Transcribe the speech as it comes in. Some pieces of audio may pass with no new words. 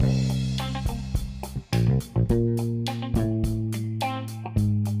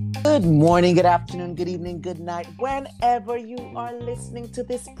Good morning, good afternoon, good evening, good night, whenever you are listening to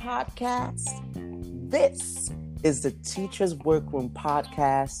this podcast. This is the Teachers Workroom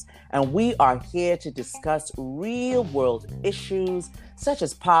Podcast, and we are here to discuss real-world issues such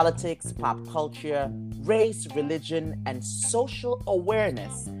as politics, pop culture, race, religion, and social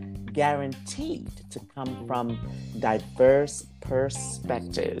awareness, guaranteed to come from diverse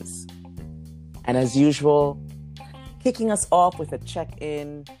perspectives. And as usual, kicking us off with a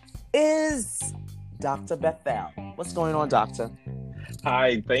check-in is Dr. Bethel. What's going on, Doctor?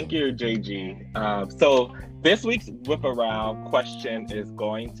 Hi, thank you, JG. So this week's Whip Around question is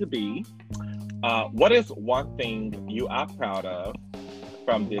going to be, what is one thing you are proud of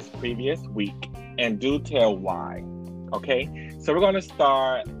from this previous week? And do tell why. Okay, so we're going to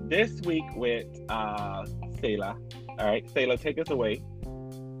start this week with Selah. All right, Selah, take us away.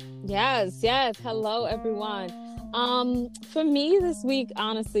 Yes. Hello, everyone. For me, this week,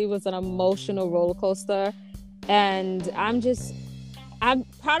 honestly, was an emotional roller coaster. And I'm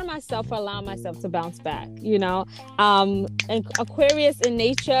proud of myself for allowing myself to bounce back, you know. And Aquarius in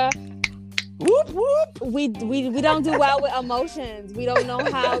nature, Whoop, whoop. we don't do well with emotions. We don't know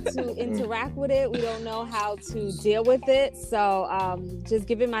how to interact with it. We don't know how to deal with it. So just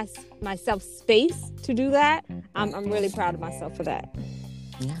giving myself space to do that, I'm really proud of myself for that.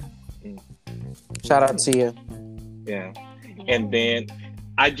 Yeah. Shout out to you. Yeah. And then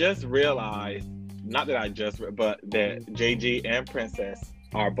I just realized, but that JG and Princess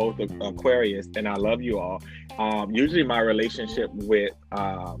are both Aquarius, and I love you all. Usually my relationship with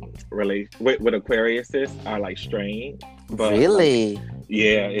Aquariuses are like strained. But, Really?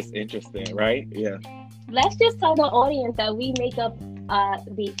 Yeah, it's interesting, right? Yeah. Let's just tell the audience that we make up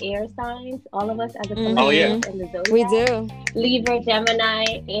the air signs, all of us as a collective. Oh, yeah. In the zodiac. We do. Libra,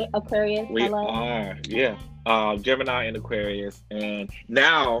 Gemini, Aquarius. We hello. are, yeah. Gemini and Aquarius. And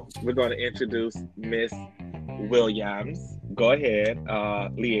now we're going to introduce Miss Williams. Go ahead,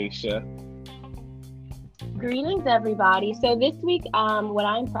 Leisha. Greetings, everybody. So this week, what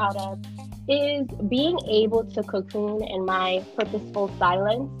I'm proud of is being able to cocoon in my purposeful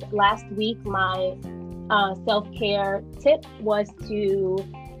silence. Last week, my self-care tip was to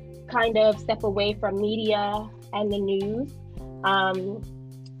kind of step away from media and the news.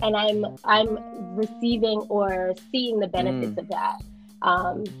 And I'm receiving or seeing the benefits of that.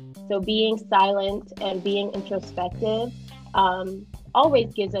 So being silent and being introspective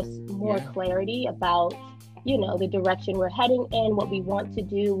always gives us more clarity about, you know, the direction we're heading in, what we want to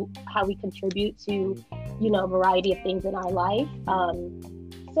do, how we contribute to, you know, a variety of things in our life.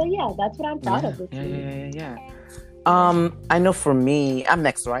 So yeah, that's what I'm proud of this week. Yeah. I know for me, I'm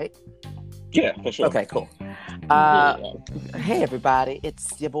next, right? Yeah, for sure. Okay, cool. Hey everybody,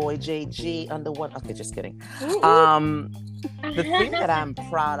 it's your boy JG under one. Okay, just kidding. The thing that I'm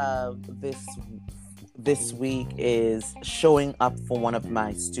proud of this week is showing up for one of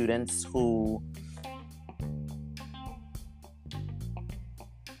my students who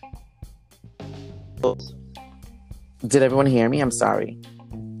Did everyone hear me? I'm sorry.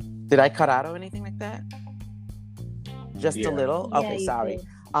 Did I cut out or anything like that? Just a little? Yeah, Okay, sorry.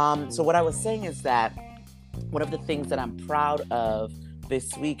 So what I was saying is that one of the things that I'm proud of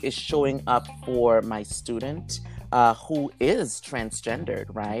this week is showing up for my student who is transgendered,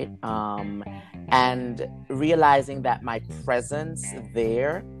 right? And realizing that my presence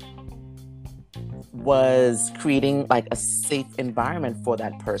there was creating like a safe environment for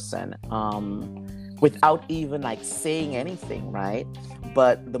that person without even like saying anything, right?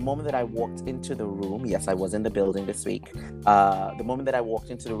 But the moment that I walked into the room, yes, I was in the building this week. The moment that I walked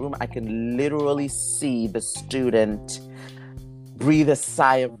into the room, I can literally see the student breathe a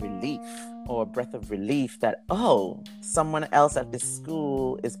sigh of relief or a breath of relief that, oh, someone else at this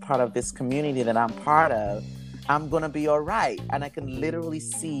school is part of this community that I'm part of. I'm going to be all right. And I can literally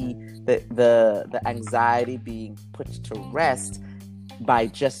see the anxiety being put to rest by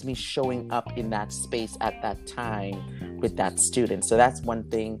just me showing up in that space at that time with that student. So that's one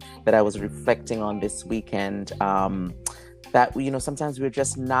thing that I was reflecting on this weekend, that, you know, sometimes we're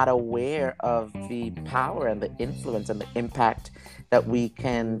just not aware of the power and the influence and the impact that we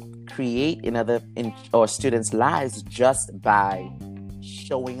can create in our students' lives just by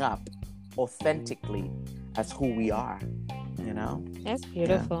showing up authentically as who we are, you know? That's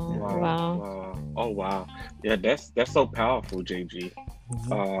beautiful. Yeah. Wow. Oh, wow. Yeah, that's so powerful, JG.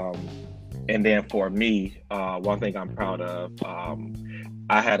 And then for me, one thing I'm proud of,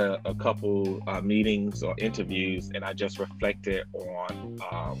 I had a couple meetings or interviews, and I just reflected on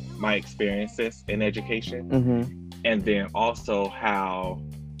my experiences in education. And then also how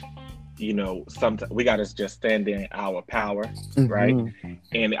sometimes we got to just stand in our power, Mm-hmm. right?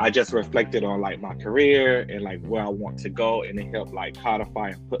 And I just reflected on like my career and like where I want to go, and it helped like codify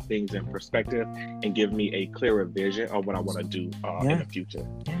and put things in perspective and give me a clearer vision of what I want to do in the future.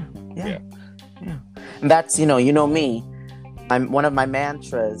 Yeah. And that's, you know me. I'm one of my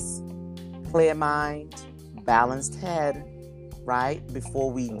mantras: clear mind, balanced head, right? Before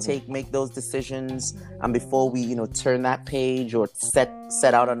we make those decisions, and before we, turn that page or set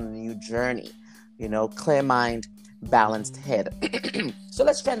out on a new journey, clear mind, balanced head. So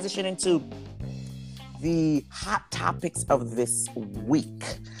let's transition into the hot topics of this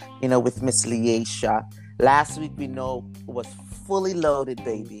week, with Miss Leisha. Last week we know was fully loaded,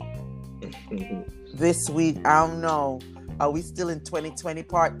 baby. This week, I don't know. Are we still in 2020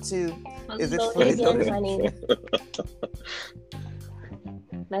 part 2? Is it fully loaded?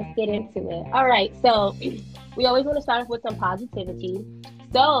 Let's get into it. All right. So we always want to start off with some positivity.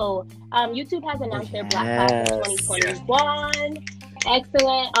 So YouTube has announced their Black Class of 2021.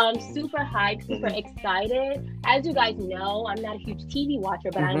 Excellent. I'm super hyped, super excited. As you guys know, I'm not a huge TV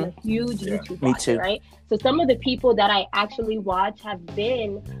watcher, but I'm a huge YouTube watcher, right? So some of the people that I actually watch have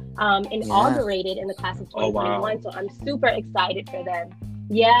been inaugurated in the class of 2021. So I'm super excited for them.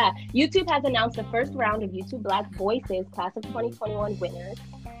 Yeah. YouTube has announced the first round of YouTube Black Voices Class of 2021 winners.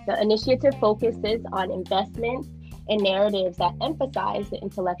 The initiative focuses on investments and narratives that emphasize the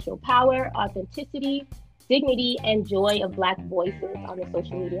intellectual power, authenticity, dignity, and joy of Black voices on the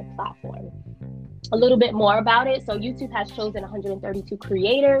social media platform. A little bit more about it. So YouTube has chosen 132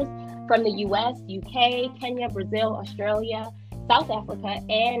 creators from the US, UK, Kenya, Brazil, Australia, South Africa,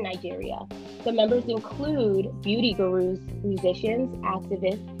 and Nigeria. The members include beauty gurus, musicians,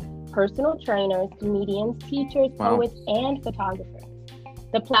 activists, personal trainers, comedians, teachers, poets, and photographers.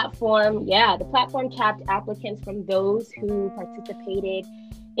 The platform tapped applicants from those who participated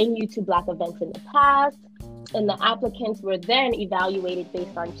in YouTube Black events in the past, and the applicants were then evaluated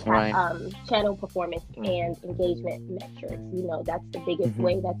based on channel performance and engagement metrics. That's the biggest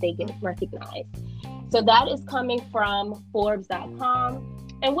way that they get recognized. So that is coming from Forbes.com.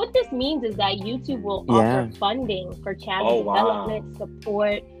 And what this means is that YouTube will offer funding for channel development,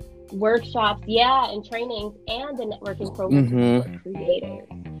 support, workshops, and trainings, and the networking program for creators.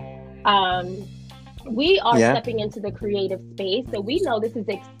 We are stepping into the creative space, so we know this is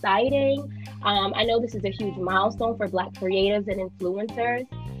exciting. I know this is a huge milestone for Black creatives and influencers.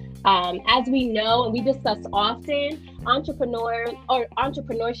 As we know, and we discuss often,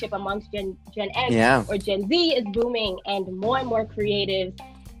 entrepreneurship amongst Gen X or Gen Z is booming, and more creatives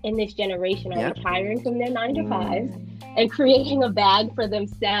in this generation are retiring from their 9-to-5s and creating a bag for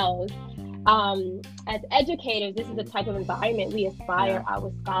themselves. As educators, this is the type of environment we aspire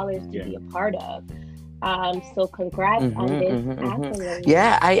our scholars to be a part of. So congrats on this accolade.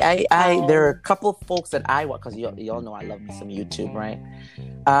 Yeah, I there are a couple of folks that I watch, because y'all know I love me some YouTube, right?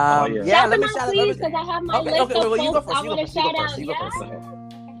 Shout them out, please, because I have my list of folks I want to shout out.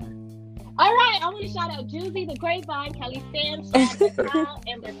 All right, I want to shout out Juicy, The Grapevine, Kelly Sam, Shawn,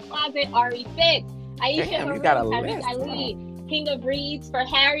 Amber Closet, Ari Fitz, Aisha Marie, Tariq Ali, King of Reeds for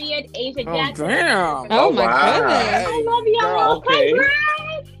Harriet, Asia Jackson. Oh my goodness. I love y'all.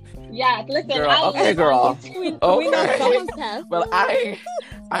 Congrats. Yes, listen. Girl, girl. We know someone's test. Well, I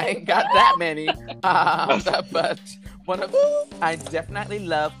ain't got that many. But I definitely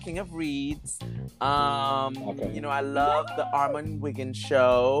love King of Reeds. I love the Armand Wiggins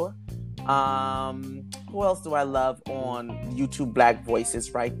show. Who else do I love on YouTube Black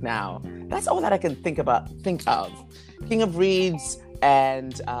Voices right now? That's all that I can think of. King of Reeds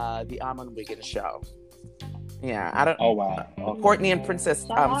and the Armand Wiggins show. Yeah, I don't. Oh wow. Okay. Courtney and Princess.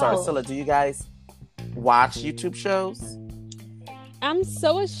 I'm sorry, Scylla. Do you guys watch YouTube shows? I'm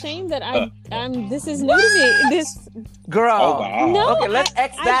so ashamed that I'm. This is new to me. This girl. Oh wow. No, okay, let's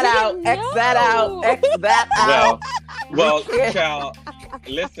X that out. X that out. Well, child,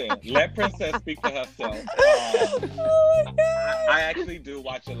 listen. Let Princess speak for herself. I actually do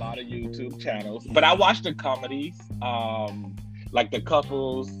watch a lot of YouTube channels, but I watch the comedies. Like the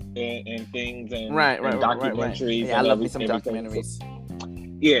couples and things and documentaries. Right. Yeah, I love me some documentaries.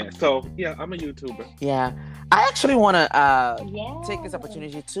 So I'm a YouTuber. Yeah, I actually want to take this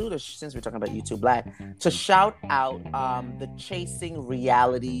opportunity too, since we're talking about YouTube Black, to shout out the Chasing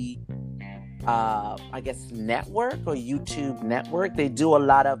Reality, network or YouTube network. They do a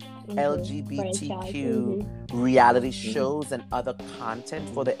lot of LGBTQ reality shows and other content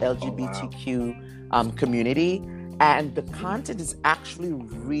for the LGBTQ community. And the content is actually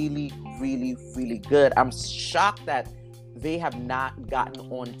really, really, really good. I'm shocked that they have not gotten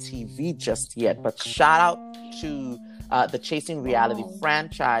on TV just yet. But shout out to the Chasing Reality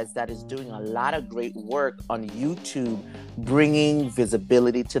franchise that is doing a lot of great work on YouTube, bringing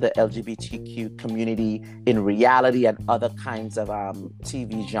visibility to the LGBTQ community in reality and other kinds of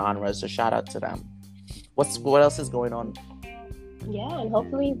TV genres. So shout out to them. What else is going on? Yeah, and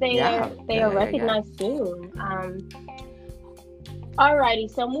hopefully they are recognized soon. Alrighty,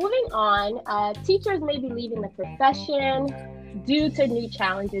 so moving on, teachers may be leaving the profession due to new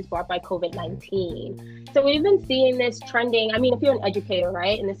challenges brought by COVID-19. So we've been seeing this trending. I mean, if you're an educator,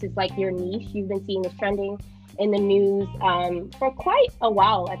 right, and this is like your niche, you've been seeing this trending in the news for quite a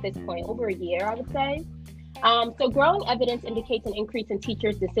while at this point, over a year, I would say. So growing evidence indicates an increase in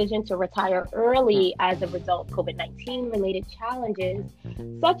teachers' decision to retire early as a result of COVID-19 related challenges,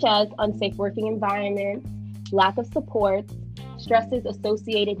 such as unsafe working environments, lack of support, stresses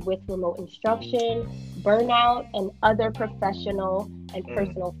associated with remote instruction, burnout, and other professional and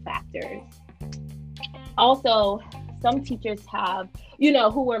personal factors. Also, some teachers have,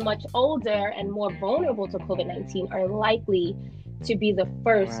 who were much older and more vulnerable to COVID-19 are likely to be the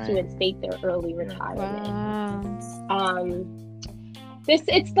first to instate their early retirement. Wow.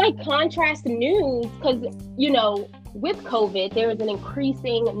 It's like contrast news because, with COVID, there is an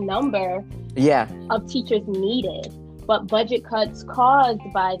increasing number of teachers needed. But budget cuts caused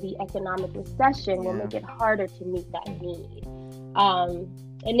by the economic recession will make it harder to meet that need.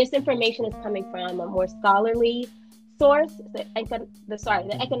 And this information is coming from a more scholarly source, the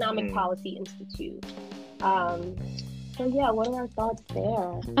Economic Policy Institute. So yeah, what are our thoughts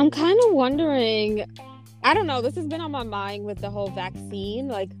there? I'm kind of wondering, I don't know, this has been on my mind with the whole vaccine,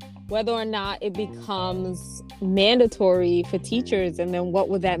 like whether or not it becomes mandatory for teachers, and then what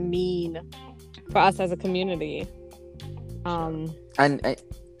would that mean for us as a community? And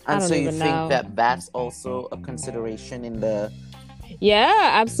so you think that that's also a consideration in the...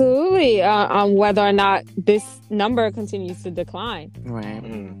 Yeah, absolutely. On whether or not this number continues to decline.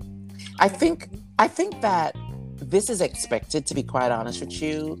 Right. I think that this is expected, to be quite honest with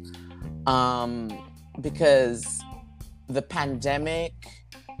you, because the pandemic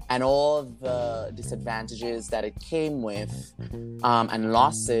and all the disadvantages that it came with and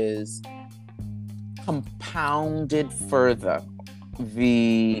losses compounded further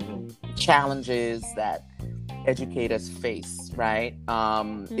the challenges that educators face, right?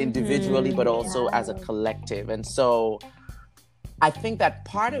 Individually, but also as a collective. And so I think that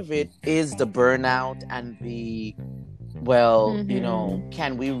part of it is the burnout and the,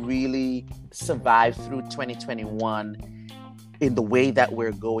 can we really survive through 2021 in the way that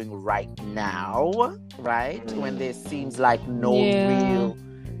we're going right now, right? When there seems like no real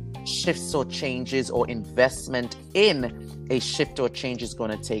shifts or changes or investment in a shift or change is going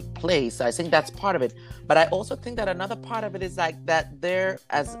to take place. I think that's part of it. But I also think that another part of it is like that there,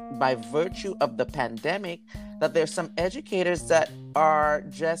 as by virtue of the pandemic, that there's some educators that are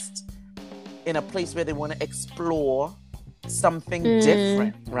just in a place where they want to explore something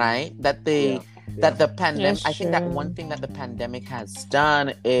different, right? That that the pandemic, I think that one thing that the pandemic has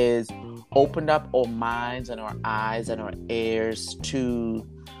done is opened up our minds and our eyes and our ears to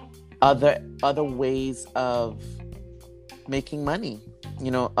other ways of making money,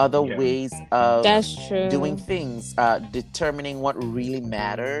 other ways of doing things, determining what really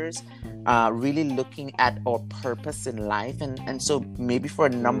matters, really looking at our purpose in life. And so maybe for a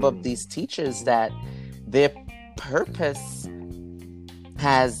number of these teachers that their purpose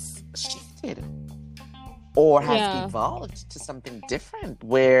has shifted or has evolved to something different,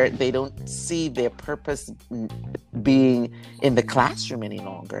 where they don't see their purpose being in the classroom any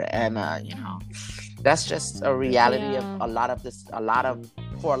longer. And, that's just a reality of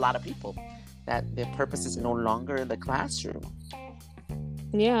for a lot of people, that their purpose is no longer in the classroom.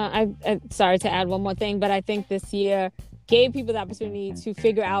 Yeah, I'm sorry to add one more thing, but I think this year gave people the opportunity to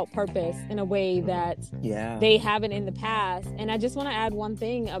figure out purpose in a way that they haven't in the past. And I just want to add one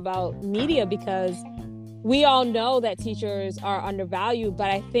thing about media, because we all know that teachers are undervalued,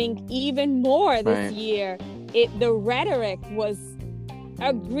 but I think even more this year, the rhetoric was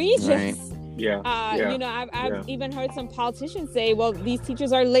egregious. Right. I've even heard some politicians say, well, these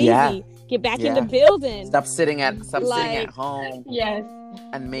teachers are lazy. Get back in the building. Stop sitting at home. Yes.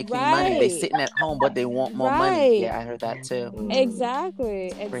 And making money. They sitting at home, but they want more money. Yeah, I heard that too.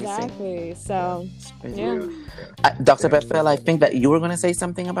 Exactly. So, Dr. Bethel, I think that you were going to say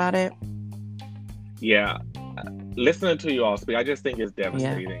something about it. Yeah. Listening to you all speak, I just think it's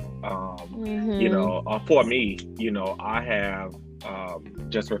devastating. For me, I have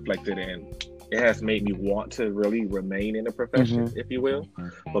just reflected in, it has made me want to really remain in the profession, if you will,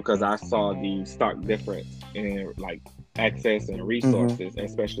 because I saw the stark difference in access and resources,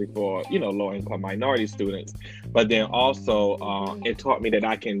 especially for, you know, low income minority students. But then also it taught me that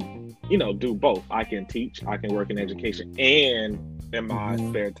I can, you know, do both. I can teach, I can work in education, and in my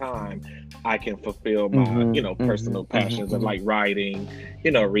spare time I can fulfill my, you know, personal passions of like writing,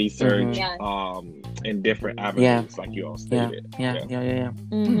 you know, research, in different avenues, like you all stated.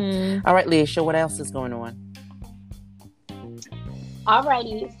 All right, Leisha, what else is going on?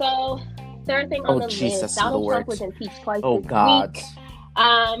 Alrighty, so third thing on the list, Donald Trump was impeached twice this week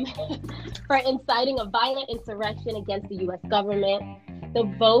for inciting a violent insurrection against the U.S. government. The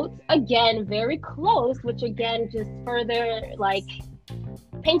votes, again, very close, which again just further like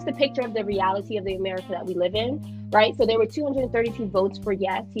paints the picture of the reality of the America that we live in, right? So there were 232 votes for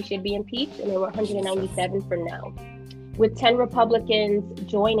yes, he should be impeached, and there were 197 for no, with 10 Republicans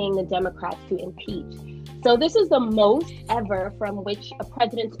joining the Democrats to impeach. So this is the most ever from which a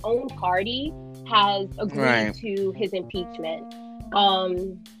president's own party has agreed to his impeachment.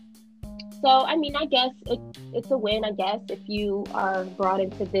 So, I mean, I guess it's a win, I guess, if you are brought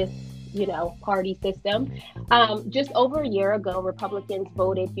into this, you know, party system. Just over a year ago, Republicans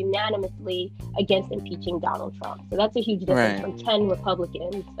voted unanimously against impeaching Donald Trump. So that's a huge difference from 10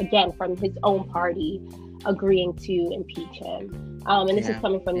 Republicans, again, from his own party, agreeing to impeach him. And this is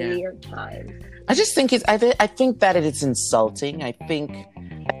coming from the New York Times. I just think I think that it is insulting. I think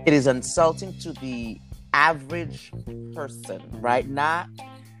it is insulting to the average person, right? Not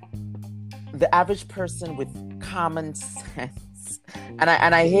the average person with common sense. And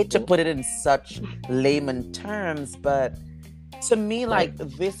I hate to put it in such layman terms, but to me, like,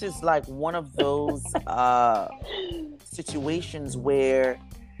 this is like one of those situations where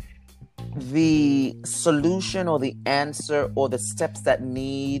the solution or the answer or the steps that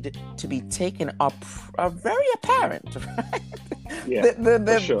need to be taken are very apparent, right? Yeah,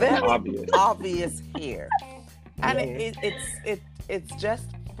 they're sure. very obvious here. And it's just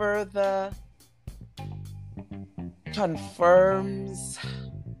further confirms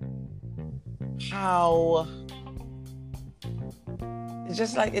how it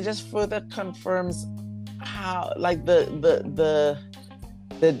just further confirms how, like, the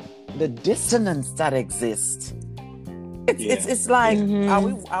dissonance that exists. It's like,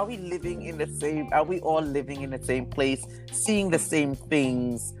 are we living in the same, are we all living in the same place, seeing the same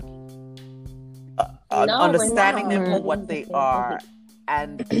things, understanding them for what they are,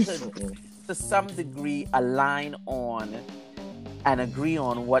 and to some degree align on and agree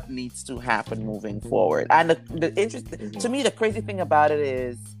on what needs to happen moving forward. And to me, the crazy thing about it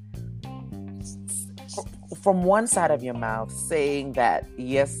is, from one side of your mouth saying that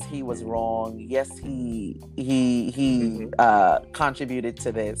yes, he was wrong, yes, he contributed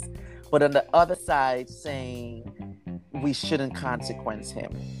to this, but on the other side saying we shouldn't consequence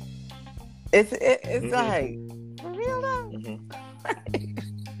him. It's like, for real though?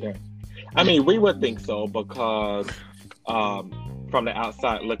 Yeah, I mean, we would think so because from the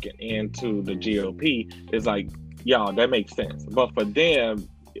outside looking into the GOP, it's like, y'all, that makes sense. But for them,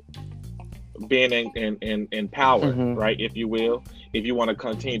 being in power, right, if you will, if you want to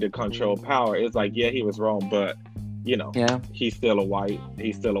continue to control power, it's like, yeah, he was wrong, but you know, he's still a white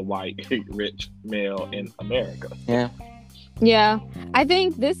rich male in America. Yeah, I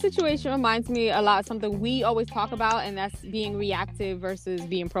think this situation reminds me a lot of something we always talk about, and that's being reactive versus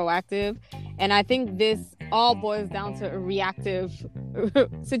being proactive. And I think this all boils down to a reactive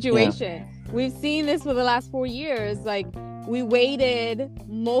situation. We've seen this for the last 4 years. Like, we waited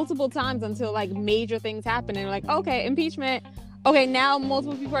multiple times until like major things happen, and like, okay, impeachment. Okay, now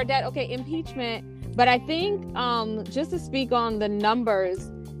multiple people are dead. Okay, impeachment. But I think just to speak on the numbers,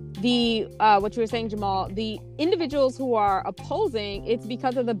 the what you were saying, Jamal, the individuals who are opposing, it's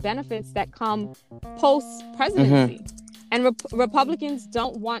because of the benefits that come post presidency, and Republicans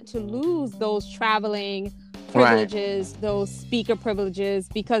don't want to lose those traveling privileges, those speaker privileges,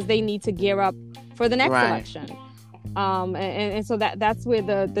 because they need to gear up for the next election. And so that's where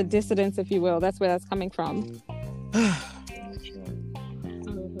the dissidence, if you will, that's where that's coming from.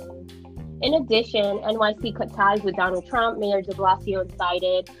 In addition, NYC cut ties with Donald Trump. Mayor de Blasio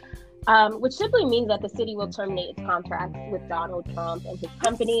incited, which simply means that the city will terminate its contracts with Donald Trump and his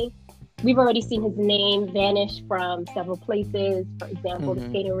company. We've already seen his name vanish from several places. For example, the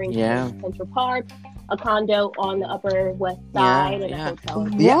skating rink in Central Park, a condo on the Upper West Side, and a hotel.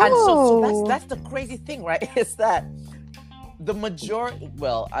 Yeah, and so that's the crazy thing, right? Is that the majority,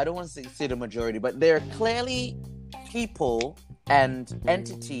 well, I don't want to say the majority, but there are clearly people and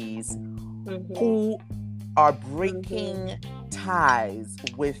entities who are breaking ties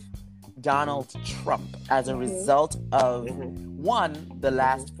with Donald Trump as a result of one, the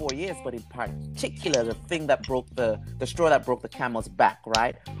last 4 years, but in particular the thing that broke the straw that broke the camel's back,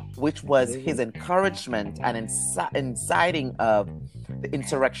 right? Which was his encouragement and inciting of the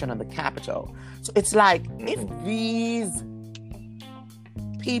insurrection on the Capitol. So it's like, if these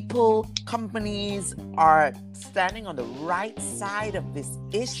people, companies are standing on the right side of this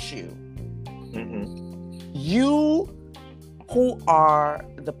issue, you who are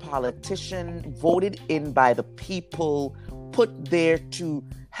the politician voted in by the people, put there to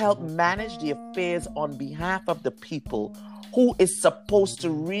help manage the affairs on behalf of the people, who is supposed to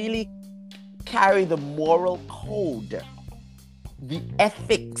really carry the moral code, the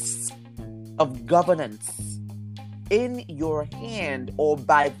ethics of governance in your hand, or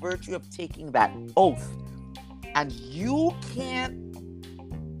by virtue of taking that oath, and you can't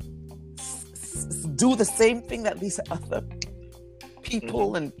do the same thing that these other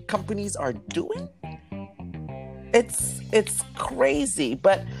people and companies are doing. It's crazy.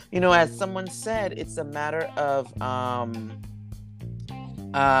 But as someone said, it's a matter of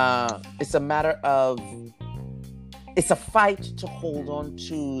it's a fight to hold on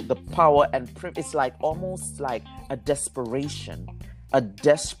to the power and privilege. It's like almost like a desperation, a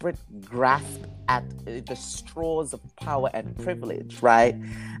desperate grasp at the straws of power and privilege, right?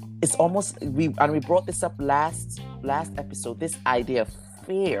 It's almost, we brought this up last episode, this idea of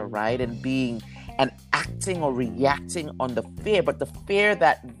fear, right? And acting or reacting on the fear, but the fear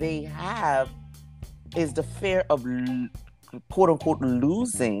that they have is the fear of quote unquote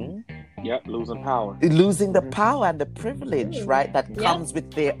losing. Yep, losing power. Losing the power and the privilege, right? That comes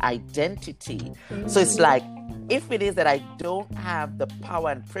with their identity. So it's like, if it is that I don't have the power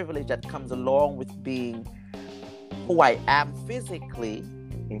and privilege that comes along with being who I am physically,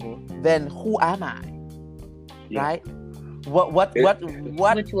 then who am I? Right? What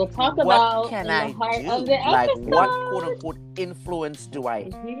which we'll talk about can in the I heart do? of the Like, episode. what quote unquote influence do I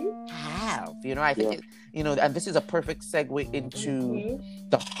have? I think and this is a perfect segue into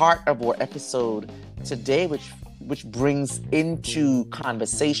the heart of our episode today, which brings into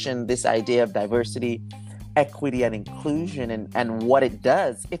conversation this idea of diversity, equity, and inclusion, and what it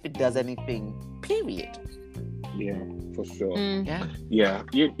does, if it does anything, period. Yeah, for sure. Yeah.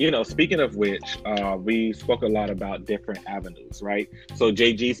 Speaking of which, we spoke a lot about different avenues, right? So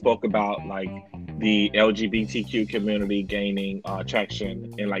JG spoke about like the LGBTQ community gaining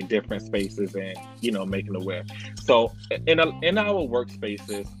traction in like different spaces and, making aware. So in our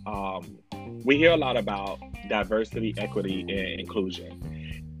workspaces, we hear a lot about diversity, equity, and inclusion.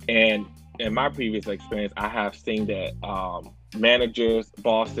 And in my previous experience, I have seen that managers,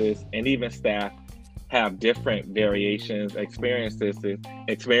 bosses, and even staff have different variations, experiences, and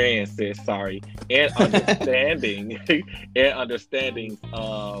understandings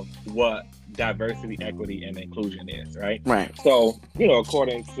of what diversity, equity, and inclusion is, right? Right. So,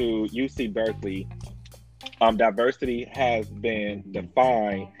 according to UC Berkeley, diversity has been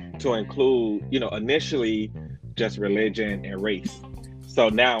defined to include, initially just religion and race. So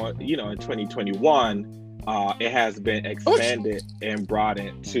now, in 2021, it has been expanded and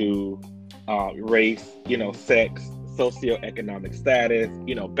broadened to race, sex, socioeconomic status,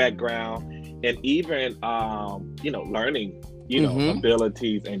 background, and even, learning,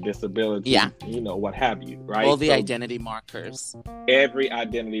 abilities and disabilities, what have you, right? All the identity markers. Every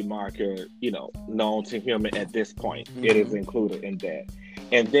identity marker, known to human at this point, it is included in that.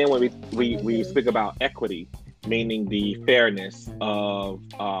 And then when we speak about equity, meaning the fairness of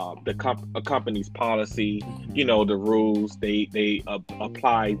a company's policy, the rules they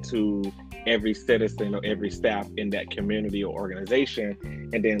apply to every citizen or every staff in that community or organization.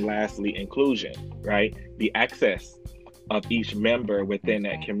 And then lastly, inclusion, right? The access of each member within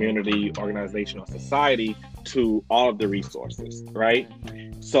that community, organization, or society to all of the resources, right?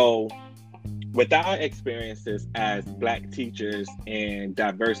 So with our experiences as Black teachers in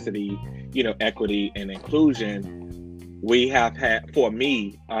diversity, equity and inclusion, we have had, for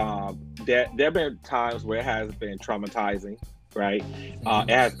me, there have been times where it has been traumatizing, right? It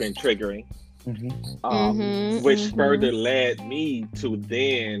has been triggering, which further led me to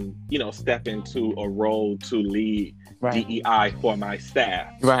then, step into a role to lead DEI for my staff,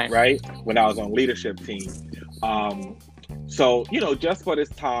 right? When I was on leadership team. So, just for this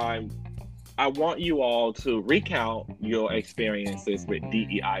time, I want you all to recount your experiences with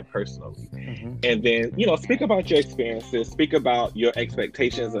DEI personally. And then, speak about your experiences, speak about your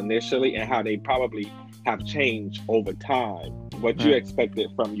expectations initially and how they probably have changed over time, what you expected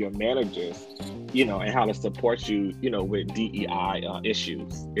from your managers, and how to support you, with DEI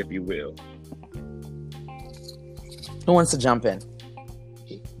issues, if you will. Who wants to jump in?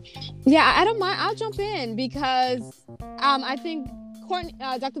 Yeah, I don't mind. I'll jump in because I think Courtney,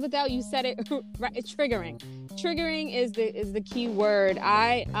 Dr. Bethel, you said it right. It's triggering. Triggering is the key word.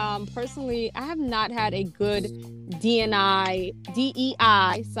 I personally, I have not had a good DEI,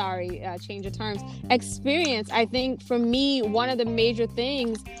 sorry, change of terms, experience. I think for me, one of the major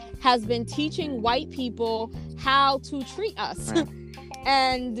things has been teaching white people how to treat us. Right.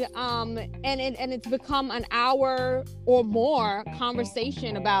 And it's become an hour or more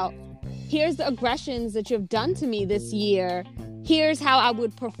conversation about, here's the aggressions that you've done to me this year. Here's how I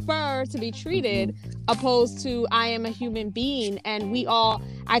would prefer to be treated, opposed to I am a human being. And we all,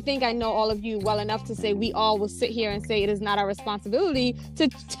 I think I know all of you well enough to say we all will sit here and say it is not our responsibility to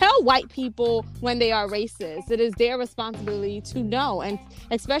tell white people when they are racist. It is their responsibility to know. And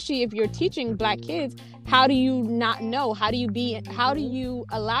especially if you're teaching Black kids, how do you not know? How do you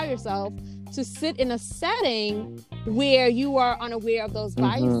allow yourself to sit in a setting where you are unaware of those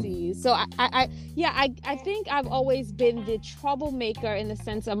biases? So I think I've always been the troublemaker in the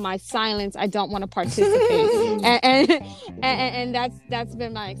sense of my silence. I don't want to participate, and that's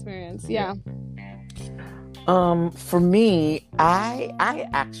been my experience. Yeah. For me, I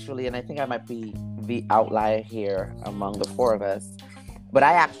actually, and I think I might be the outlier here among the four of us, but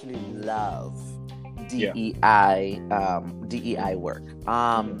I actually love DEI work.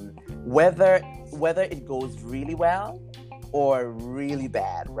 Whether it goes really well or really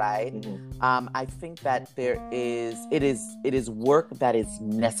bad, right? I think that it is work that is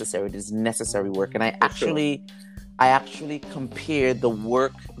necessary. It is necessary work, and I actually compared the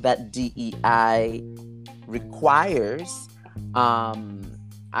work that DEI requires.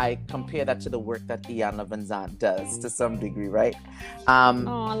 I compare that to the work that Iyanla Vanzant does to some degree, right? I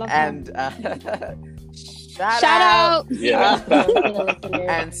love that. Shout out! Yeah.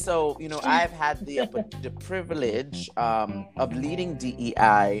 And so, I've had the privilege of leading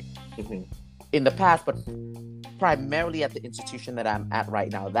DEI in the past, but primarily at the institution that I'm at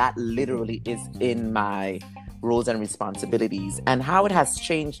right now. That literally is in my roles and responsibilities. And how it has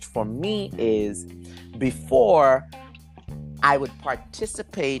changed for me is, before, I would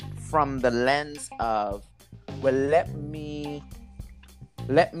participate from the lens of, well, let me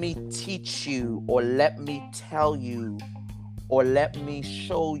teach you, or let me tell you, or let me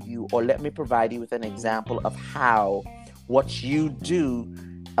show you, or let me provide you with an example of how what you do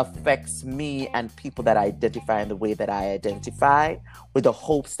affects me and people that identify in the way that I identify, with the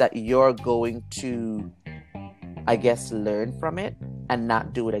hopes that you're going to, I guess, learn from it and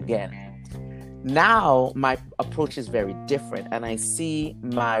not do it again. Now, my approach is very different, and I see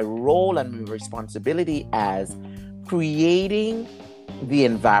my role and my responsibility as creating the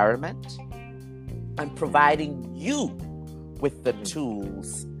environment and providing you with the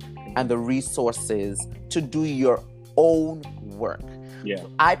tools and the resources to do your own work. Yeah.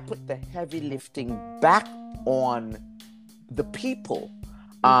 I put the heavy lifting back on the people,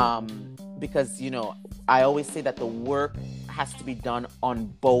 because I always say that the work has to be done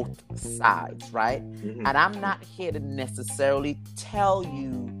on both sides, right? And I'm not here to necessarily tell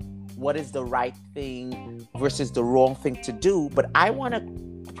you what is the right thing versus the wrong thing to do, but I want to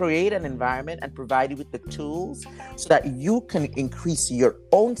create an environment and provide you with the tools so that you can increase your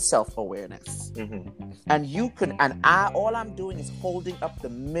own self-awareness. And all I'm doing is holding up the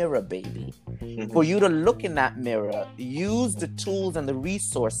mirror, baby, for you to look in that mirror, use the tools and the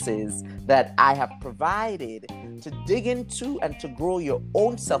resources that I have provided to dig into and to grow your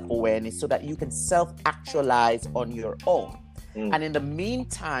own self-awareness so that you can self-actualize on your own. And in the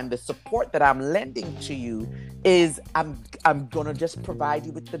meantime, the support that I'm lending to you is I'm gonna just provide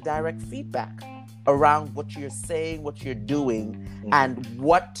you with the direct feedback around what you're saying, what you're doing, and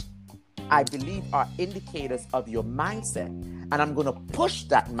what I believe are indicators of your mindset. And I'm gonna push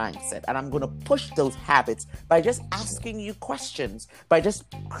that mindset, and I'm gonna push those habits by just asking you questions, by just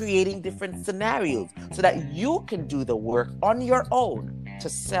creating different scenarios so that you can do the work on your own to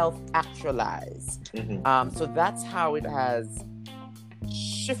self-actualize. So that's how it has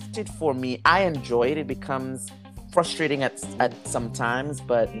shifted for me. I enjoy it. It becomes frustrating at some times,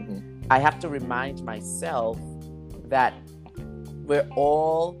 but I have to remind myself that we're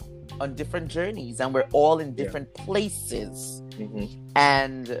all on different journeys and we're all in different places.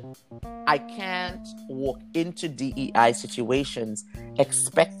 And I can't walk into DEI situations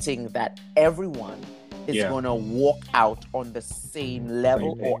expecting that everyone is going to walk out on the same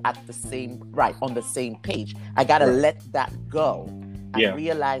level or at the same, on the same page. I got to let that go and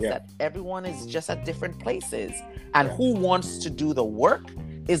realize that everyone is just at different places. And who wants to do the work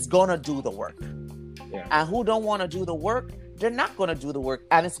is going to do the work. And who don't want to do the work, they're not going to do the work,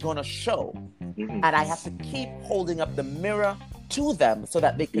 and it's going to show. And I have to keep holding up the mirror to them so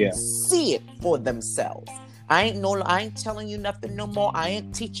that they can Yeah. see it for themselves. I ain't telling you nothing no more. I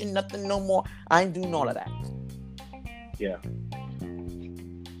ain't teaching nothing no more. I ain't doing all of that. Yeah.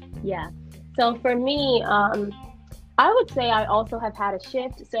 Yeah. So for me, I would say I also have had a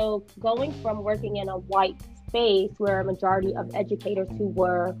shift. So going from working in a white space where a majority of educators who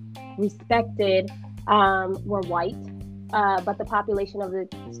were respected were white, but the population of the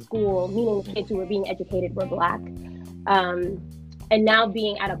school, meaning the kids who were being educated, were Black. And now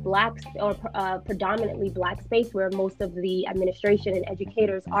being at a Black or predominantly Black space where most of the administration and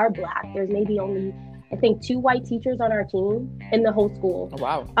educators are Black. There's maybe only, I think, 2 white teachers on our team in the whole school. Oh,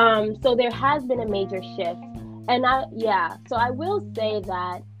 wow. So there has been a major shift. And so I will say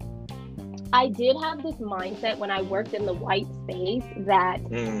that I did have this mindset when I worked in the white space that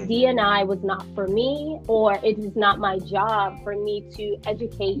D&I was not for me, or it is not my job for me to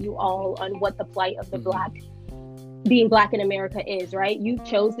educate you all on what the plight of the being Black in America is, right? You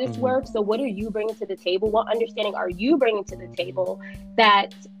chose this work, so what are you bringing to the table? What understanding are you bringing to the table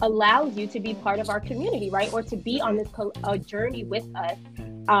that allows you to be part of our community, right? Or to be on this journey with us,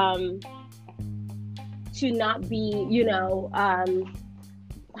 to not be,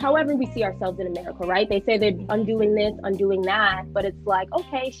 however we see ourselves in America, right? They say they're undoing this, undoing that, but it's like,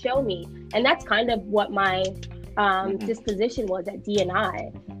 okay, show me. And that's kind of what my disposition was at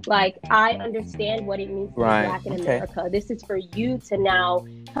D&I. Like, I understand what it means to be Black in America. This is for you to now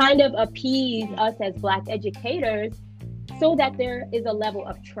kind of appease us as Black educators so that there is a level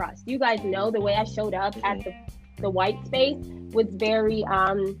of trust. You guys know the way I showed up at the white space was very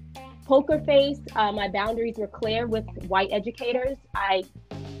poker faced. My boundaries were clear with white educators.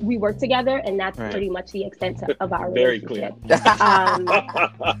 We work together, and that's pretty much the extent of our relationship.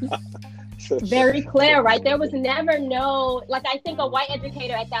 Very clear, right? There was never I think a white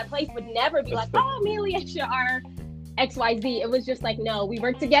educator at that place would never be like, oh, me and Leisha are XYZ. It was just like, no, we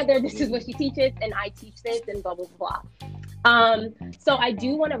work together. This is what she teaches, and I teach this, and blah, blah, blah. So I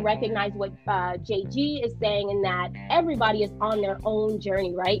do want to recognize what JG is saying, in that everybody is on their own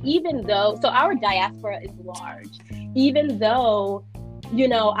journey, right? Even though, so our diaspora is large, even though,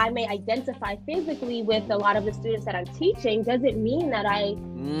 I may identify physically with a lot of the students that I'm teaching, doesn't mean that I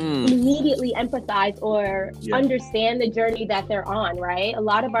immediately empathize or understand the journey that they're on, right? A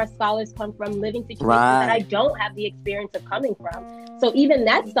lot of our scholars come from living situations that I don't have the experience of coming from. So even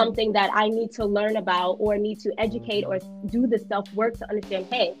that's something that I need to learn about, or need to educate or do the self-work to understand,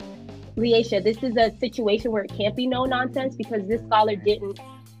 hey, Leisha, this is a situation where it can't be no nonsense because this scholar didn't,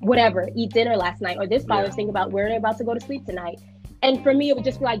 eat dinner last night, or this scholar's thinking about where they're about to go to sleep tonight. And for me, it would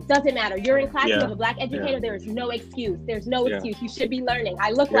just be like, doesn't matter. You're in class, you have a Black educator, there is no excuse. There's no excuse. You should be learning. I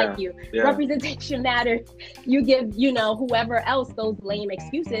look like you. Representation matters. You give, whoever else those lame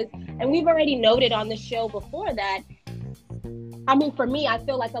excuses. And we've already noted on the show before that, I mean, for me, I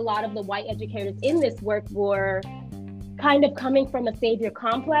feel like a lot of the white educators in this work were kind of coming from a savior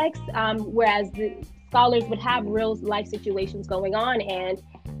complex, whereas the scholars would have real life situations going on, and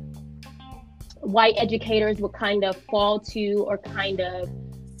white educators would kind of fall to, or kind of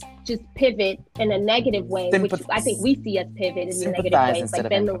just pivot in a negative way, which I think we see as pivot in a negative way, like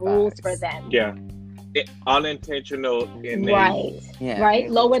bend the rules for them. Yeah. Unintentional in right?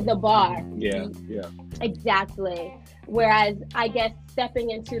 Lower the bar. Yeah. Exactly. Whereas I guess stepping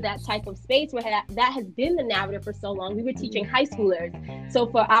into that type of space where that has been the narrative for so long, we were teaching high schoolers. So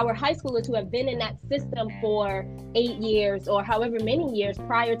for our high schoolers who have been in that system for 8 years or however many years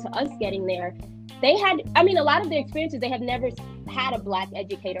prior to us getting there, they had, a lot of their experiences, they have never had a Black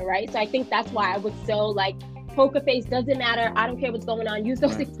educator, right? So I think that's why I was so like, poker face, doesn't matter. I don't care what's going on. Use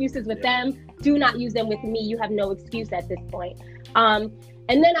those excuses with them. Do not use them with me. You have no excuse at this point.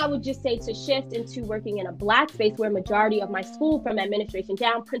 And then I would just say, to shift into working in a Black space where majority of my school, from administration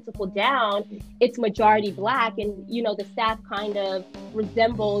down, principal down, it's majority Black, and the staff kind of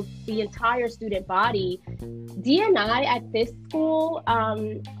resembles the entire student body. D&I at this school,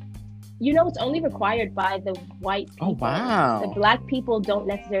 it's only required by the white people. Oh, wow. The Black people don't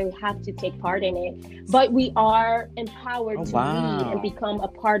necessarily have to take part in it, but we are empowered to lead and become a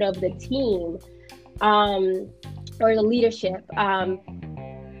part of the team, or the leadership.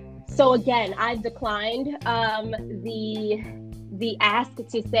 So again, I've declined the ask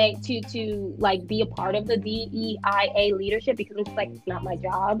to say to like be a part of the DEIA leadership, because it's like, it's not my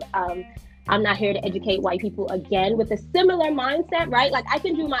job. I'm not here to educate white people again with a similar mindset, right? Like, I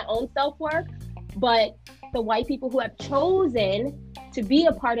can do my own self-work, but the white people who have chosen to be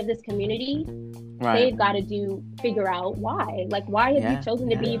a part of this community, they've got to figure out why. Like, why have you chosen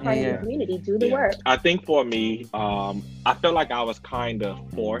to be a part of the community? Do the work. I think for me, I felt like I was kind of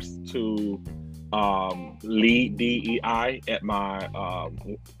forced to lead DEI at my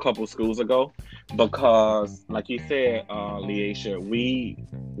couple schools ago, because like you said, Leisha, we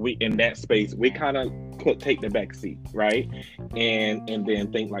in that space, we kind of could take the back seat, right? And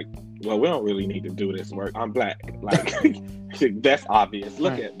then think like, well, we don't really need to do this work. I'm Black. Like, that's obvious.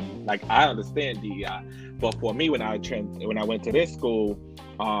 Look at me. Like, I understand DEI. But for me, when I went to this school,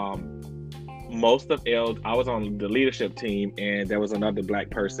 most of I was on the leadership team, and there was another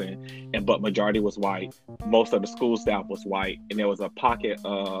Black person, but majority was white. Most of the school staff was white, and there was a pocket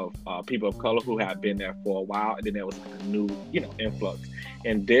of people of color who had been there for a while, and then there was a new, influx.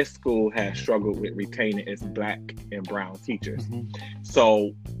 And this school has struggled with retaining its Black and brown teachers.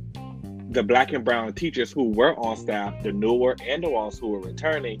 So the Black and brown teachers who were on staff, the newer and the ones who were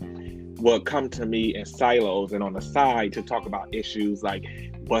returning, would come to me in silos and on the side to talk about issues like,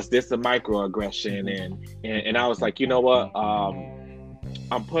 was this a microaggression? And I was like, you know what?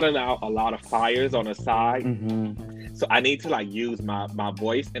 I'm putting out a lot of fires on the side. So I need to use my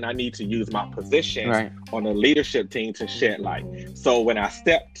voice, and I need to use my position on the leadership team to shed light. So when I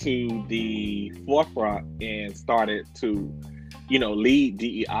stepped to the forefront and started to, lead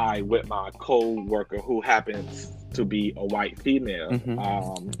DEI with my co-worker who happens to be a white female,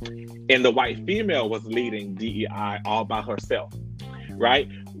 and the white female was leading DEI all by herself, right?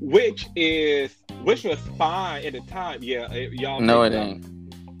 Which was fine at the time. Yeah, y'all. No, it ain't.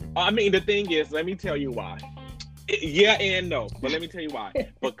 I mean, the thing is, let me tell you why. Yeah and no, but let me tell you why.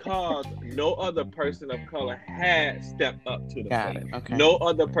 Because no other person of color had stepped up to the plate. Okay. No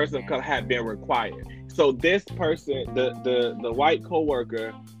other person of color had been required. So this person, the white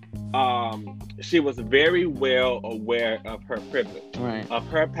coworker, she was very well aware of her privilege, of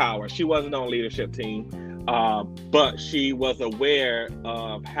her power. She wasn't on leadership team, but she was aware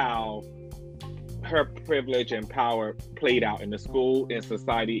of how her privilege and power played out in the school, in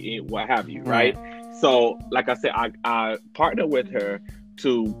society, and what have you, right? So, like I said, I partnered with her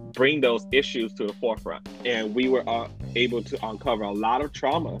to bring those issues to the forefront, and we were able to uncover a lot of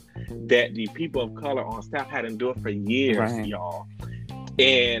trauma that the people of color on staff had endured for years, y'all.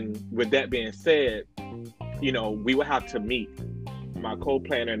 And with that being said, we would have to meet, my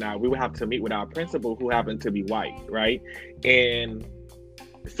co-planner and I, we would have to meet with our principal, who happened to be white, right? And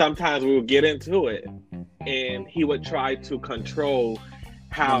sometimes we would get into it, and he would try to control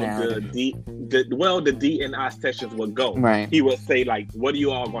how the D&I sessions would go. He would say, like, what are you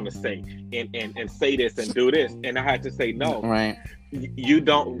all going to say? And say this and do this. And I had to say, no. You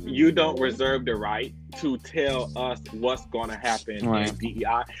don't reserve the right to tell us what's going to happen in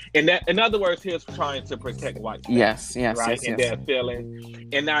DEI. And that, in other words, he was trying to protect white folks, and their feelings.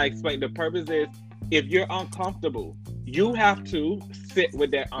 And I explained the purpose is, if you're uncomfortable, you have to sit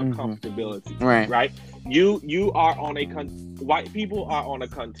with that uncomfortability, right? You are on white people are on a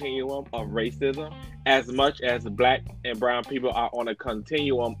continuum of racism as much as Black and brown people are on a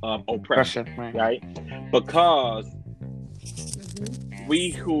continuum of oppression, right? Because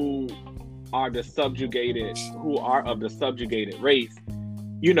we who are of the subjugated race,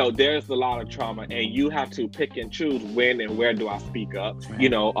 there's a lot of trauma, and you have to pick and choose when and where do I speak up.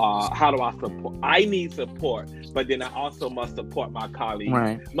 How do I support? I need support, but then I also must support my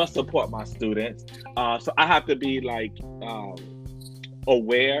colleagues, must support my students. So I have to be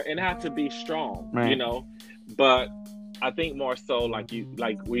aware, and I have to be strong, But I think more so,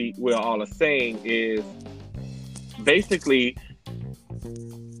 we're all saying, is basically,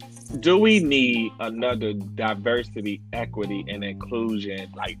 do we need another diversity, equity, and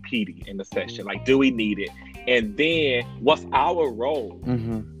inclusion like PD in the session? Like, do we need it? And then what's our role,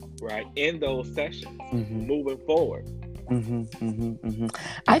 right, in those sessions moving forward?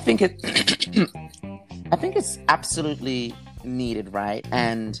 I think it's absolutely needed, right?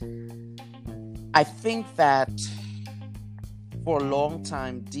 And I think that for a long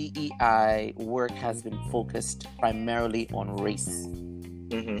time, DEI work has been focused primarily on race.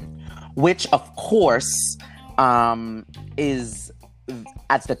 Which, of course, is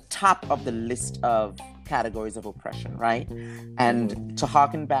at the top of the list of categories of oppression, right? And to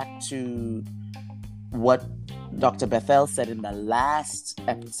harken back to what Dr. Bethel said in the last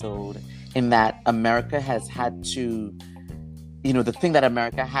episode, in that America has had to, the thing that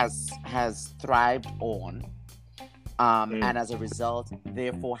America has thrived on, and as a result,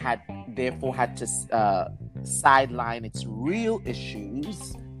 therefore had to sideline its real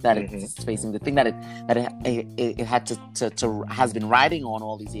issues that it's facing. The thing that it had to has been riding on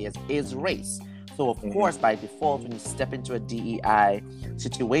all these years is race. So of course, by default, when you step into a DEI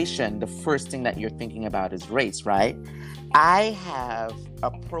situation, the first thing that you're thinking about is race, right? I have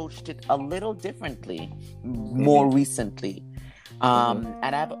approached it a little differently more recently,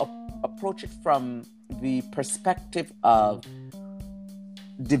 and I've approach it from the perspective of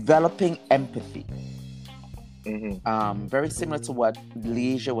developing empathy. Very similar to what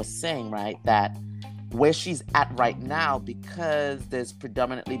Leisha was saying, right? That where she's at right now, because there's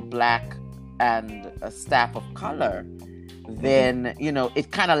predominantly Black and a staff of color, then, you know,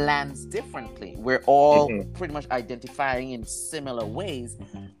 it kind of lands differently. We're all pretty much identifying in similar ways.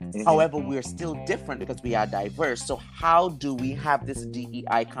 However, we're still different because we are diverse. So how do we have this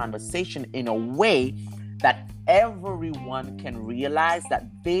DEI conversation in a way that everyone can realize that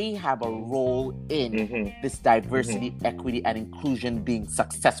they have a role in this diversity, equity, and inclusion being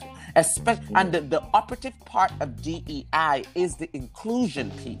successful? Especially, and the operative part of DEI is the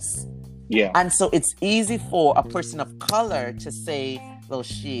inclusion piece. Yeah. And so it's easy for a person of color to say, well,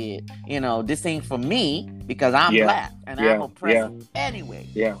 shit, you know, this ain't for me because I'm Black and I'm oppressed anyway.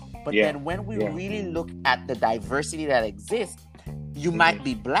 Yeah. But then when we really look at the diversity that exists, you might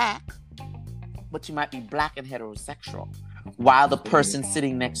be Black, but you might be Black and heterosexual, while the person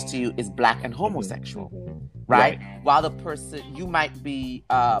sitting next to you is Black and homosexual, right? While the person, you might be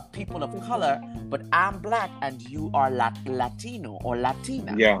people of color, but I'm Black and you are Latino or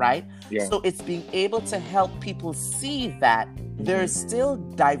Latina, right? Yeah. So it's being able to help people see that there's still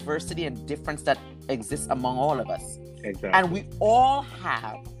diversity and difference that exists among all of us. Exactly. And we all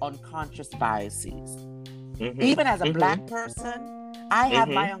have unconscious biases. Even as a Black person, I have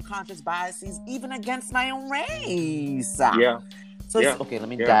my unconscious biases even against my own race. So it's, okay, let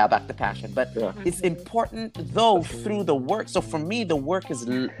me dial back the passion. But it's important, though, through the work. So for me, the work is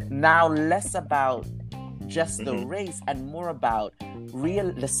now less about just the race and more about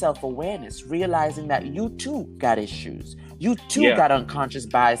the self-awareness, realizing that you too got issues. You too got unconscious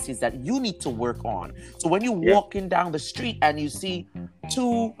biases that you need to work on. So when you're walking down the street and you see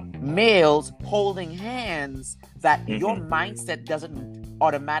two males holding hands, that your mindset doesn't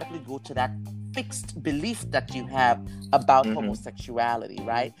automatically go to that fixed belief that you have about homosexuality,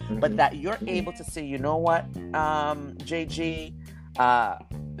 right? But that you're able to say, you know what, JG,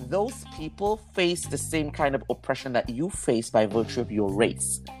 those people face the same kind of oppression that you face by virtue of your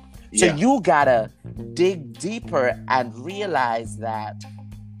race. So you gotta dig deeper and realize that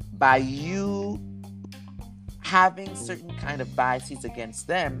by you having certain kind of biases against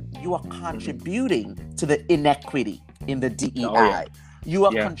them, you are contributing to the inequity in the DEI. You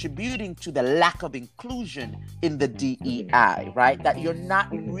are contributing to the lack of inclusion in the DEI, right? That you're not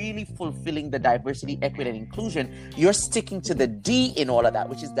really fulfilling the diversity, equity, and inclusion. You're sticking to the D in all of that,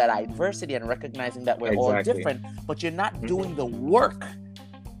 which is the diversity and recognizing that we're all different, but you're not doing the work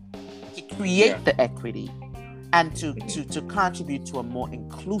to create the equity and to contribute to a more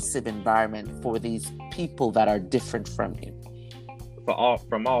inclusive environment for these people that are different from you.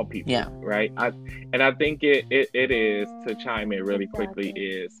 From all people, right? I think it is, to chime in really quickly,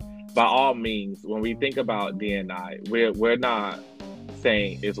 is by all means, when we think about D&I, we're not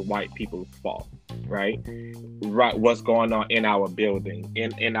saying it's white people's fault, right? Right, what's going on in our building,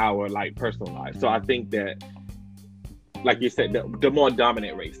 in our like personal life. So I think that, like you said, the more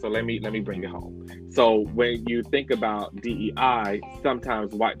dominant race. So let me bring it home. So when you think about DEI,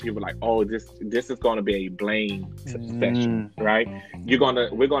 sometimes white people are like, oh, this is going to be a blame session, right?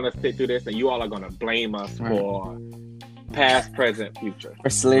 We're gonna sit through this, and you all are gonna blame us for past, present, future, for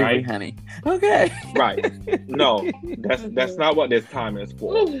slavery, right? honey. Okay, right? No, that's not what this time is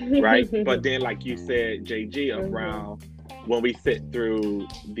for, right? But then, like you said, JG, around when we sit through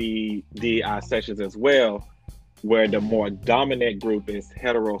the DEI sessions as well, where the more dominant group is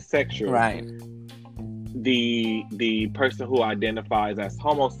heterosexual, right? The person who identifies as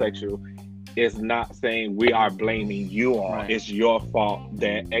homosexual is not saying we are blaming you all. Right. It's your fault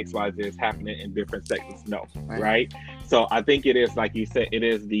that XYZ is happening in different sectors. No, right? So I think it is, like you said, it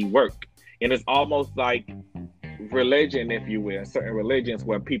is the work. And it's almost like religion, if you will, certain religions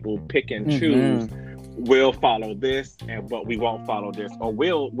where people pick and choose. We'll follow this, but we won't follow this, or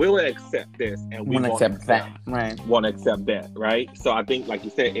we'll accept this and we won't accept that. Right. Won't accept that, right? So I think, like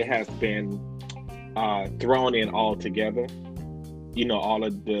you said, it has been thrown in all together. You know, all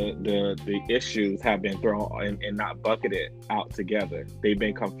of the issues have been thrown and not bucketed out together. They've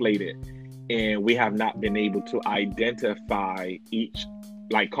been conflated, and we have not been able to identify each,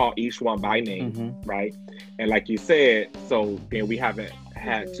 like call each one by name, right? And like you said, so then we haven't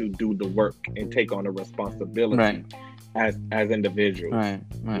had to do the work and take on the responsibility as individuals. Right.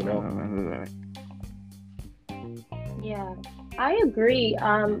 You know? Yeah, I agree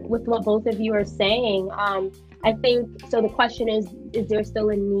with what both of you are saying. I think, so the question is there still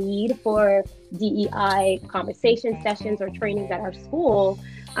a need for DEI conversation sessions or trainings at our school?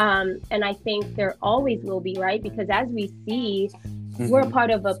 And I think there always will be, right? Because as we see we're a part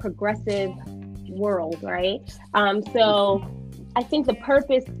of a progressive world, right? So I think the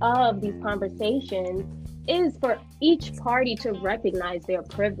purpose of these conversations is for each party to recognize their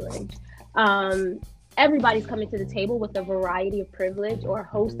privilege. Everybody's coming to the table with a variety of privilege or a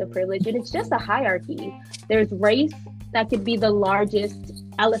host of privilege, and it's just a hierarchy. There's race that could be the largest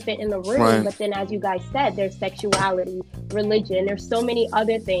elephant in the room, Right. but then, as you guys said, there's sexuality, religion, there's so many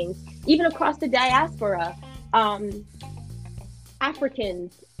other things, even across the diaspora.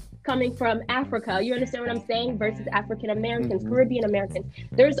 Africans coming from Africa, you understand what I'm saying, versus African Americans, Caribbean Americans.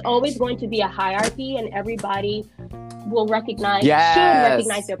 There's always going to be a hierarchy, and everybody will recognize, Yes. should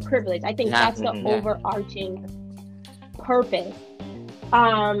recognize their privilege. I think Yeah. that's the overarching purpose.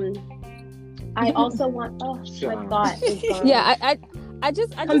 I also want, my thought is gone. Yeah, I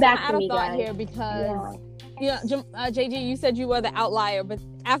just Come want back to to add a me, thought guys. here because Yeah. JG, you said you were the outlier, but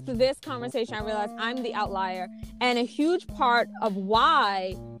after this conversation, I realized I'm the outlier, and a huge part of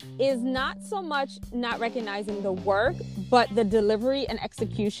why is not so much not recognizing the work, but the delivery and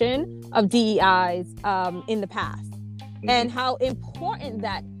execution of DEIs in the past, and how important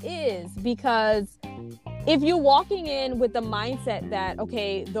that is. Because if you're walking in with the mindset that,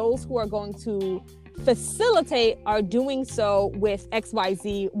 okay, those who are going to facilitate are doing so with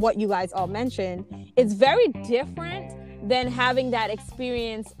XYZ, what you guys all mentioned, it's very different than having that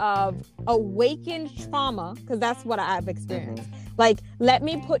experience of awakened trauma, because that's what I've experienced. Like, let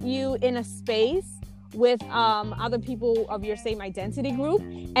me put you in a space with other people of your same identity group,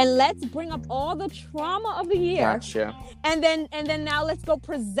 and let's bring up all the trauma of the year, Gotcha. and then now let's go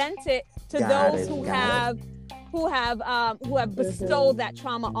present it to Got those it, who got have bestowed that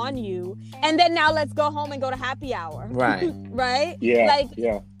trauma on you, and then now let's go home and go to happy hour, Right. right? Yeah. Like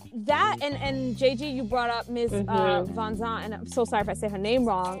yeah. that. And JG, you brought up Ms. Van Zant, and I'm so sorry if I say her name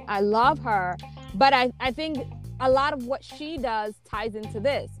wrong. I love her, but I think a lot of what she does ties into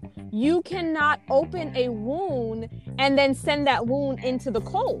this. You cannot open a wound and then send that wound into the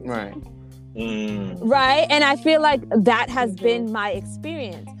cold. Right. Right? And I feel like that has been my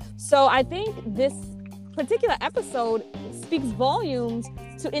experience. So I think this particular episode speaks volumes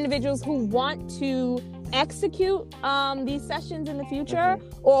to individuals who want to execute these sessions in the future,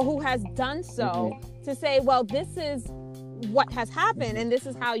 or who has done so, to say, well, this is what has happened and this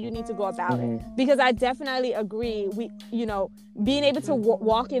is how you need to go about it. Because I definitely agree, being able to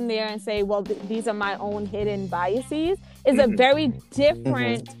walk in there and say, well, these are my own hidden biases is a very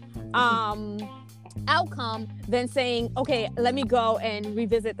different outcome than saying, okay, let me go and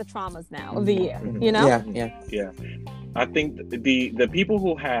revisit the traumas now of the year, Yeah. I think the people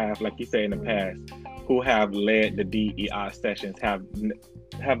who have, like you say in the past, who have led the DEI sessions have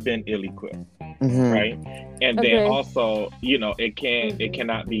been ill-equipped, right? And then also, it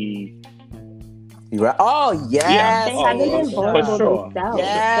cannot be. You're right. Oh yes. They haven't been vulnerable for sure. themselves.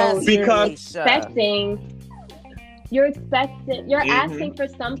 Yes. So Because- you're asking for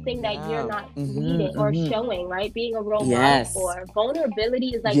something that you're not needing or showing, right? Being a role model for. Vulnerability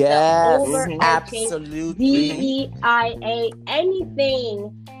is like the overarching absolutely. DEIA,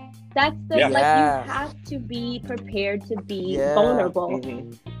 anything. That's the, like, you have to be prepared to be vulnerable.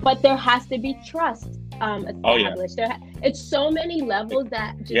 But there has to be trust established. It's so many levels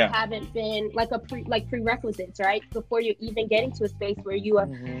that just haven't been like prerequisites, right? Before you're even getting to a space where you are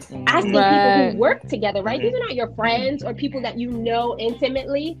asking people who work together, right? These are not your friends or people that you know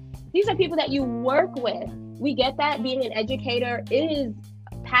intimately. These are people that you work with. We get that being an educator is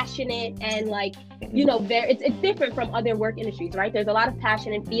passionate and it's different from other work industries, right? There's a lot of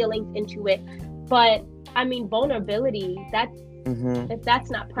passion and feelings into it, but I mean, vulnerability, if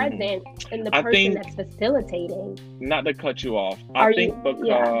that's not present in the person that's facilitating. Not to cut you off,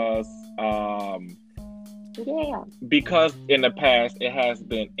 because in the past it has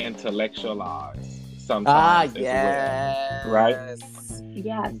been intellectualized sometimes as well, right?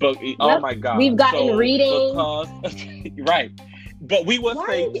 Yes. But oh my God, we've gotten reading right. But we would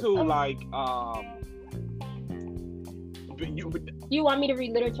say too, you want me to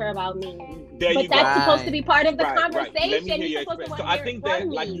read literature about me? There but you that's go. supposed to be part of the conversation. Right. Let me hear your You're supposed experience. to So I think that,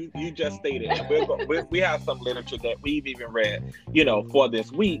 like you just stated, we have some literature that we've even read, for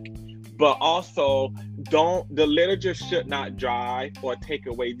this week. But also, the literature should not drive or take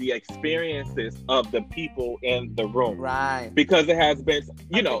away the experiences of the people in the room. Right. Because it has been,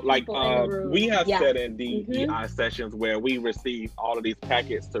 we have said in DEI sessions where we receive all of these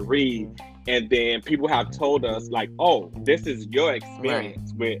packets to read, and then people have told us, like, oh, this is your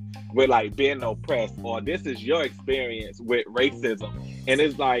experience with like being oppressed, or this is your experience with racism. And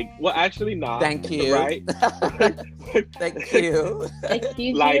it's like, well, actually not. Thank you. Right? Thank you.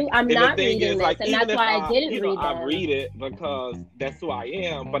 Excuse me, I'm not reading this, and that's why why I didn't read I them. read it because that's who I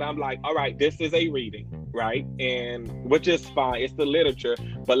am. But I'm like, all right, this is a reading, right? And which is fine. It's the literature.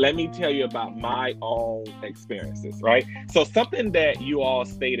 But let me tell you about my own experiences, right? So something that you all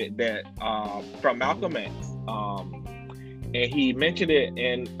stated that from Malcolm X, and he mentioned it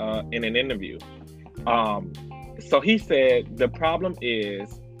in an interview. So he said the problem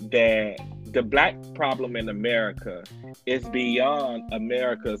is that the Black problem in America is beyond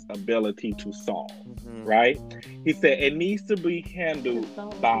America's ability to solve, right? He said it needs to be handled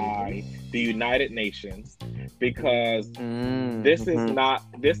by the United Nations because this is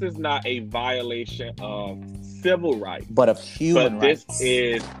not a violation of civil rights, but of human rights. This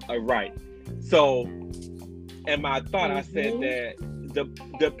is a right. So, in my thought, I said that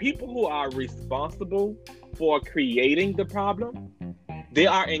the people who are responsible for creating the problem, they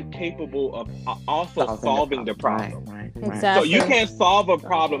are incapable of also solving the problem. Right. Exactly. So you can't solve a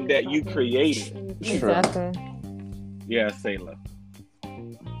problem that you created. Exactly. Yeah, Sayla.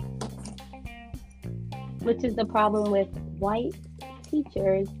 Which is the problem with white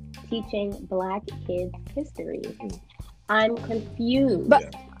teachers teaching Black kids history. I'm confused.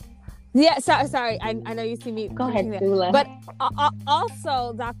 But yeah, sorry. I know you see me. Go ahead, Sula. But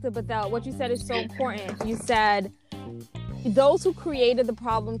also, Dr. Bethel, what you said is so important. You said those who created the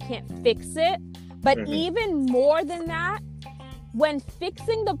problem can't fix it. But even more than that, when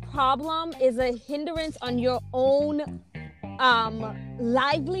fixing the problem is a hindrance on your own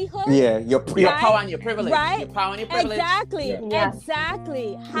livelihood. Yeah, your power and your privilege. Right? Your power and your privilege. Exactly. Yeah.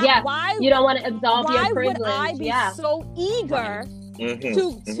 Exactly. Why you don't want to absolve your privilege? Why would I be so eager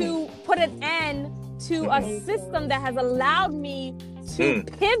to put an end to a system that has allowed me to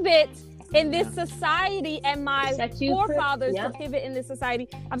pivot in this society and my forefathers to pivot in this society?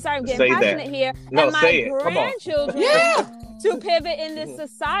 I'm sorry, I'm getting passionate here. No, and my grandchildren to pivot in this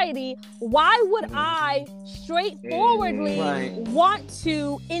society. Why would I straightforwardly want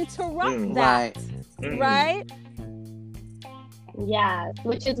to interrupt that? Right? Yeah,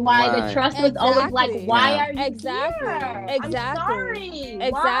 which is why the trust was always like, why are you here? I'm sorry.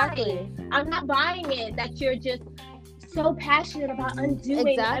 Exactly. Why? I'm not buying it that you're just so passionate about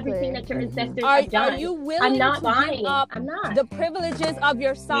undoing everything that your ancestors have done. Are you willing to give up the privileges of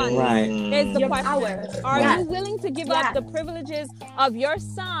your son? Right. Is the question. Power. Are you willing to give up the privileges of your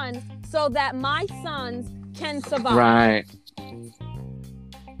son so that my sons can survive? Right.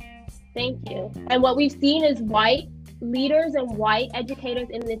 Thank you. And what we've seen is white leaders and white educators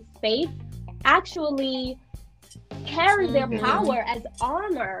in this space actually carry their power as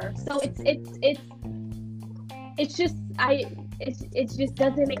armor. So it just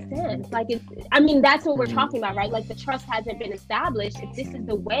doesn't make sense. Like that's what we're talking about, right? Like the trust hasn't been established. If this is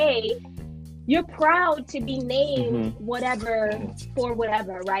the way, you're proud to be named whatever for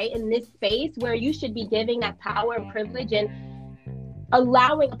whatever, right? In this space where you should be giving that power and privilege and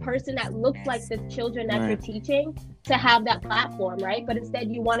allowing a person that looks like the children that you're teaching to have that platform, right? But instead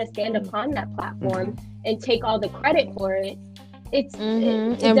you want to stand upon that platform and take all the credit for it. It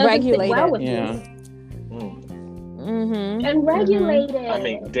doesn't regulate sit well it. with me. And regulate it. I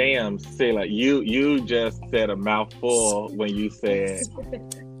mean, damn, Sayla, you just said a mouthful when you said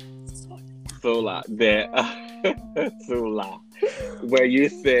Sula, Sula, where you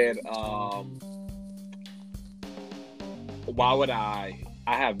said, why would I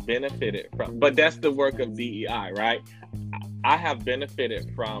have benefited from, but that's the work of DEI, right? I have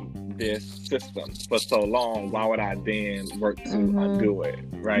benefited from this system for so long. Why would I then work to undo it,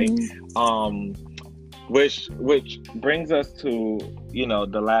 right? Which brings us to,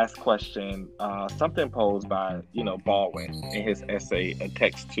 the last question, something posed by, Baldwin in his essay, A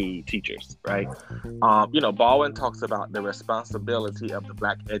Text to Teachers, right? Baldwin talks about the responsibility of the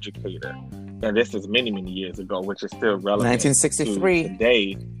Black educator. And this is many, many years ago, which is still relevant 1963. to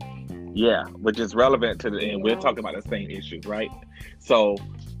today. Yeah, which is relevant to and we're talking about the same issues, right? So,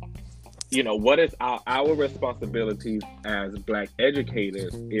 what is our responsibilities as Black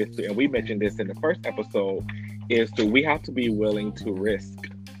educators is to, and we mentioned this in the first episode, is to, we have to be willing to risk,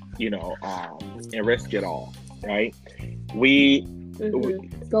 and risk it all, right? We go for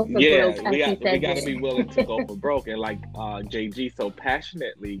broke, we got to be willing to go for broke. And like JG so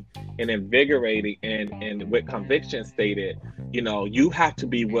passionately and invigorating and with conviction stated, you have to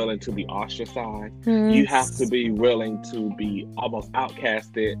be willing to be ostracized. You have to be willing to be almost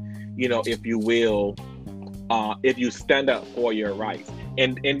outcasted, if you will, if you stand up for your rights.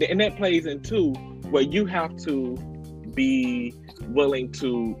 And that plays into where you have to be willing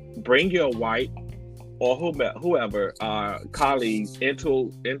to bring your white or whoever colleagues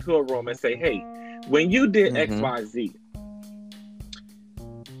into a room and say, hey, when you did XYZ,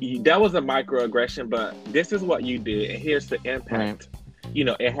 that was a microaggression, but this is what you did, and here's the impact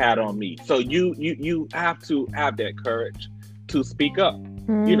it had on me. So you have to have that courage to speak up,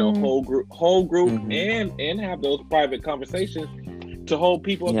 whole group, and have those private conversations to hold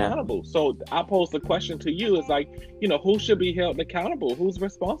people accountable. So I pose the question to you: is like, who should be held accountable? Who's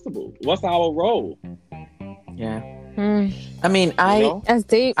responsible? What's our role? Yeah. I mean, that's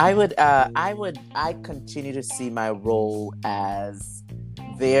deep. I continue to see my role as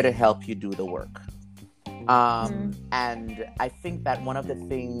there to help you do the work. And I think that one of the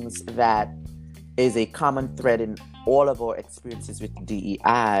things that is a common thread in all of our experiences with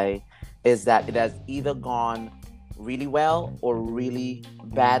DEI is that it has either gone really well or really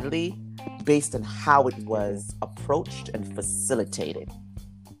badly based on how it was approached and facilitated.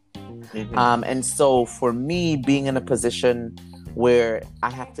 And so for me, being in a position where I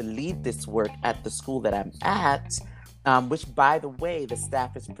have to lead this work at the school that I'm at, which, by the way, the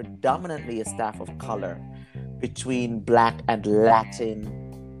staff is predominantly a staff of color between Black and Latinx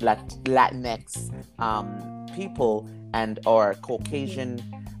people, and our Caucasian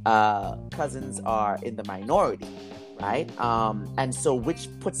cousins are in the minority, right? And so which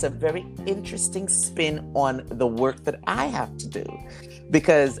puts a very interesting spin on the work that I have to do,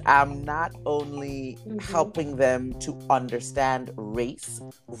 because I'm not only helping them to understand race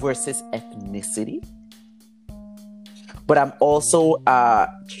versus ethnicity, but I'm also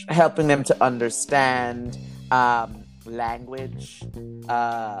helping them to understand language,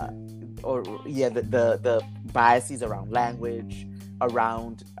 the biases around language,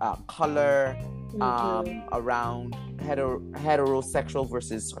 around color, around heterosexual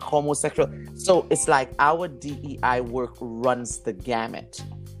versus homosexual. So it's like our DEI work runs the gamut.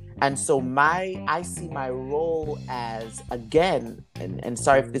 And so I see my role as, again, and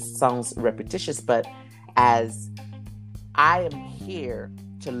sorry if this sounds repetitious, but as I am here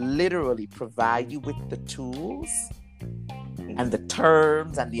to literally provide you with the tools and the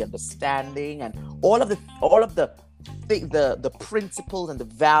terms and the understanding and all of the principles and the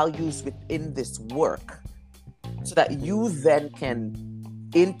values within this work, so that you then can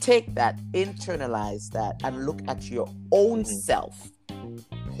intake that, internalize that, and look at your own self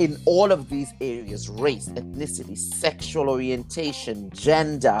in all of these areas: race, ethnicity, sexual orientation,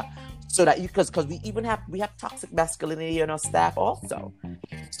 gender, so that because we have toxic masculinity in our staff also.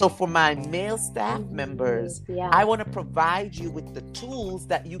 So for my male staff members, I want to provide you with the tools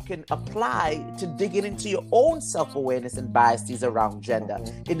that you can apply to digging into your own self-awareness and biases around gender,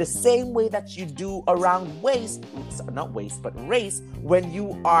 in the same way that you do around race, when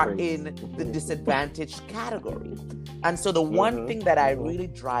you are in the disadvantaged category. And so the one thing that I really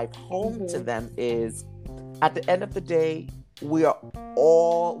drive home to them is, at the end of the day, we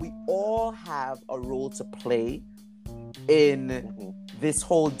all have a role to play in this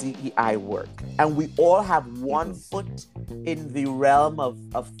whole DEI work, and we all have one foot in the realm of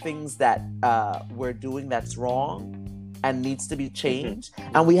things that we're doing that's wrong and needs to be changed,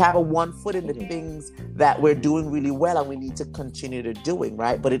 and we have a one foot in the things that we're doing really well and we need to continue to doing,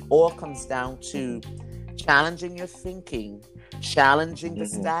 right? But it all comes down to challenging your thinking, challenging the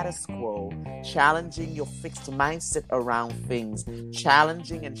status quo, challenging your fixed mindset around things,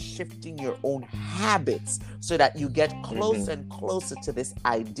 challenging and shifting your own habits so that you get closer and closer to this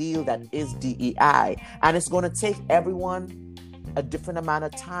ideal that is DEI. And it's going to take everyone a different amount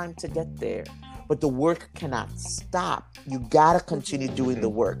of time to get there. But the work cannot stop. You got to continue doing the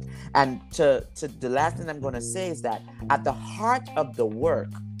work. And to the last thing I'm going to say is that at the heart of the work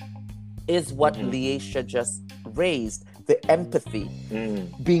is what Leisha just raised, the empathy.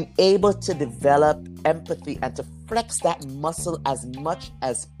 Being able to develop empathy and to flex that muscle as much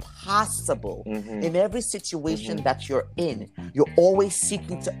as possible in every situation that you're in. You're always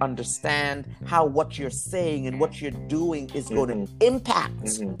seeking to understand how what you're saying and what you're doing is going to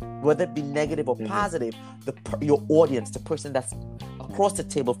impact, whether it be negative or positive, your audience, the person that's across the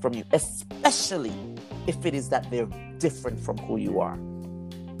table from you, especially if it is that they're different from who you are.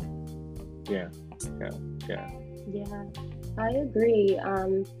 Yeah, I agree.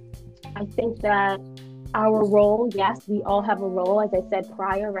 I think that our role, yes, we all have a role, as I said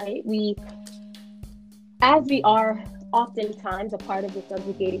prior, right? As we are oftentimes a part of the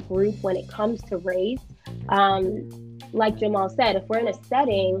subjugated group when it comes to race, like Jamal said, if we're in a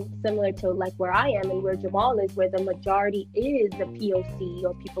setting similar to like where I am and where Jamal is, where the majority is the POC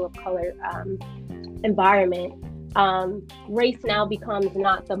or people of color environment, race now becomes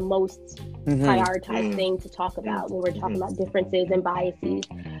not the most prioritized thing to talk about when we're talking about differences and biases.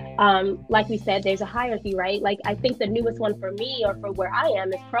 Like we said, there's a hierarchy, right? Like I think the newest one for me or for where I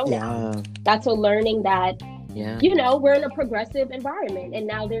am is pronouns. That's a learning that Yeah. you know, we're in a progressive environment, and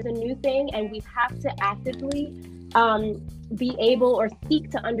now there's a new thing, and we have to actively be able or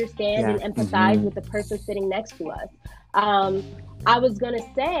seek to understand and empathize with the person sitting next to us. I was going to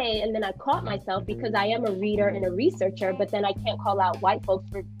say, and then I caught myself because I am a reader and a researcher, but then I can't call out white folks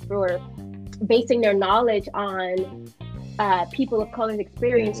for basing their knowledge on people of color's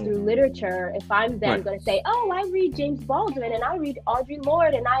experience through literature. If I'm then going to say, oh, I read James Baldwin and I read Audre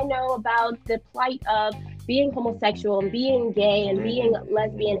Lorde and I know about the plight of being homosexual and being gay and being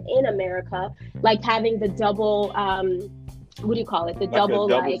lesbian in America, like having the double, what do you call it? The double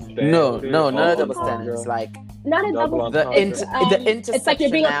not a double standard. It's like not a double. The intersectionality. It's like you're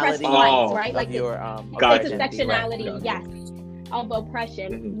being oppressed twice, right? Like your intersectionality, yes, of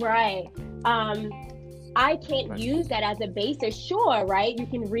oppression, right? I can't use that as a basis. Sure, right? You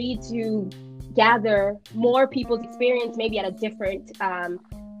can read to gather more people's experience, maybe at a different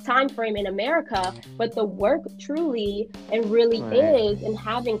time frame in America, but the work truly and really is in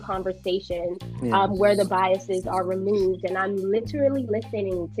having conversations where the biases are removed. And I'm literally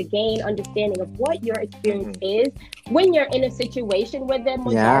listening to gain understanding of what your experience is when you're in a situation where the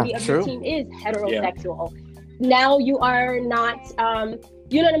majority of your team is heterosexual. Now you are not,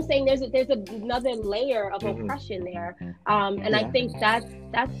 you know what I'm saying? There's another layer of oppression there. And I think that's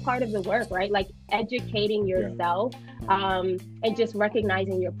part of the work, right? Like educating yourself and just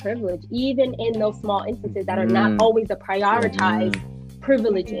recognizing your privilege, even in those small instances that are not always the prioritized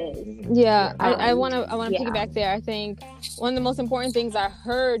privileges. Yeah, I want to piggyback there. I think one of the most important things I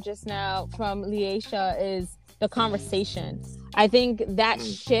heard just now from Leisha is the conversation. I think that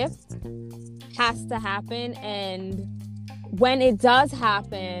shift has to happen, and when it does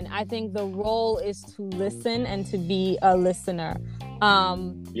happen, I think the role is to listen and to be a listener.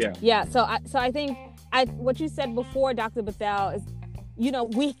 So I think what you said before, Dr. Bethel, is, you know,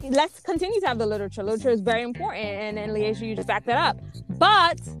 let's continue to have the literature. Literature is very important, and Leisha, you just backed that up.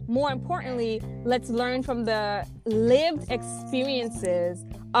 But more importantly, let's learn from the lived experiences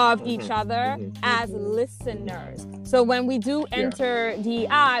of each other as listeners. So when we do enter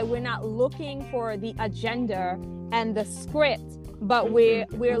DEI, we're not looking for the agenda and the script, but we're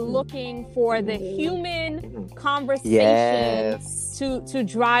looking for the human conversation to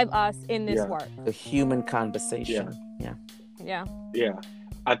drive us in this work. The human conversation. Yeah.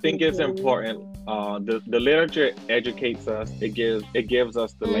 I think it's important. The literature educates us. It gives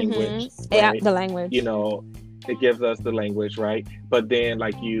us the language. Right? Yeah, the language. You know, it gives us the language, right? But then,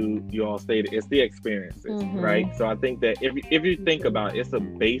 like you all stated, it's the experiences, right? So I think that if you think about it, it's a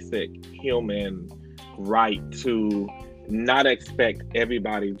basic human right to not expect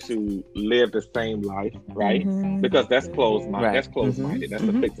everybody to live the same life, right? Because that's closed-minded. That's closed-minded. That's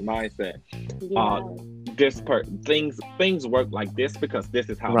a fixed mindset. Things work like this because this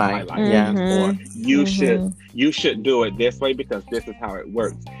is how my life is, or you should do it this way because this is how it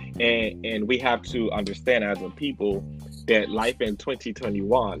works. And we have to understand as a people that life in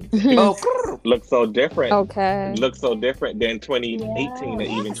 2021 looks so different. Looks so different than 2018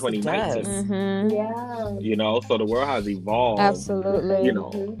 and even 2019. You know, so the world has evolved. Absolutely. You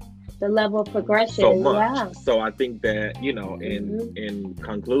know, the level of progression. So much. So I think that, you know, in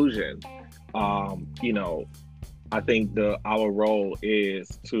conclusion, you know, I think our role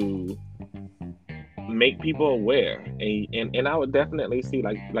is to make people aware, and I would definitely see,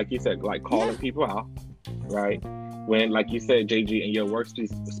 like you said, like calling people out, right? When, like you said, JG, in your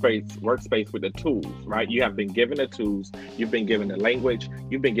workspace with the tools, right? You have been given the tools, you've been given the language,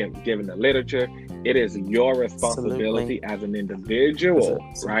 you've been given the literature. It is your responsibility as an individual,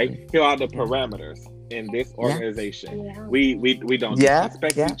 right? Here are the parameters in this organization. We don't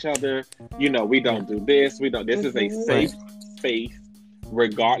disrespect each other. You know, we don't do this. This is a safe space,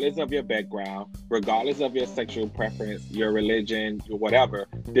 regardless of your background, regardless of your sexual preference, your religion, your whatever.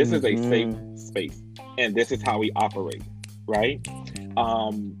 This is a safe space, and this is how we operate, right?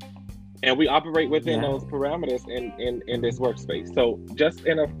 And we operate within those parameters in this workspace. So just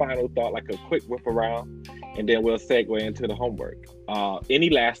in a final thought, like a quick whip around, and then we'll segue into the homework. Any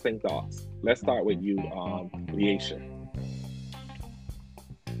lasting thoughts? Let's start with you, Leisha.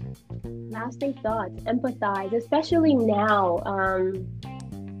 Lasting thoughts, empathize, especially now.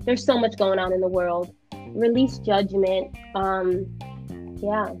 There's so much going on in the world. Release judgment.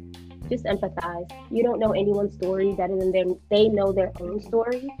 Just empathize. You don't know anyone's story better than they know their own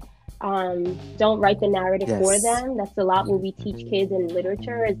story. Don't write the narrative for them. That's a lot what we teach kids in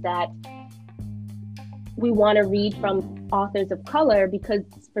literature, is that we want to read from authors of color because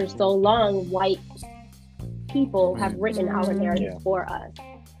for so long white people have written our narratives for us.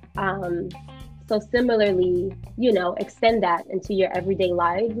 So similarly, extend that into your everyday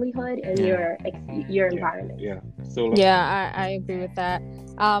livelihood and your environment. Yeah. So Yeah, I agree with that.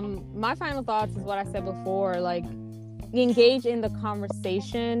 My final thoughts is what I said before, like engage in the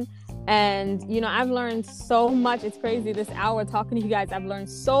conversation. And, I've learned so much. It's crazy. This hour talking to you guys, I've learned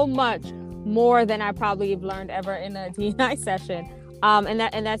so much more than I probably have learned ever in a D&I session. And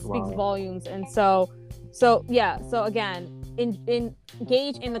that speaks volumes. And so again,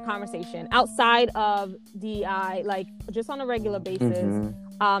 engage in the conversation outside of DI, like just on a regular basis,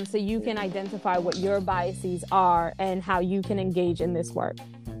 so you can identify what your biases are and how you can engage in this work.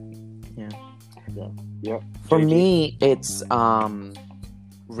 Yeah. For me, it's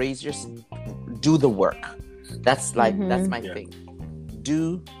do the work. That's my thing.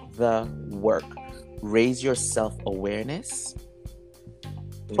 Do the work. Raise your self-awareness.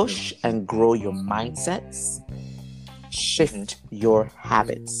 Push and grow your mindsets. Shift your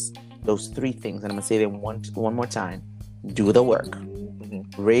habits. Those 3 things, and I'm gonna say them one more time. Do the work.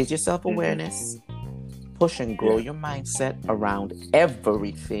 Raise your self-awareness. Push and grow your mindset around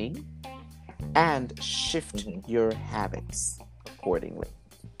everything, and shift your habits accordingly.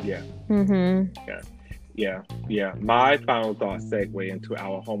 Yeah. My final thought segue into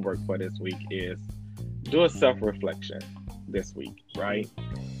our homework for this week is do a self-reflection this week, right?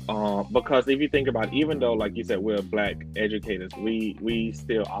 Because if you think about it, even though, like you said, we're Black educators, we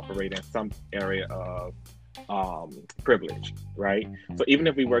still operate in some area of privilege, right? So even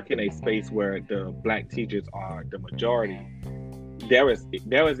if we work in a space where the Black teachers are the majority, there is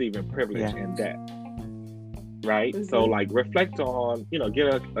even privilege in that, right? So like reflect on,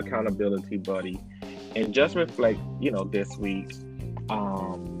 get an accountability buddy, and just reflect, this week,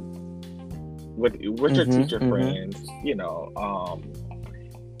 with your teacher friends,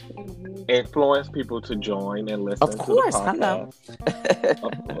 influence people to join and listen of course, to the podcast.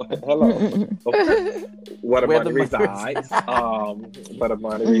 Hello. Where the money resides. Where the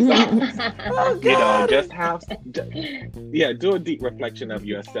money resides. Just have, do a deep reflection of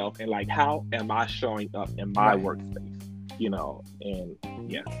yourself and like, how am I showing up in my workspace?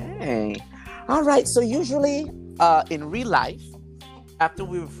 Okay. All right. So usually, in real life, after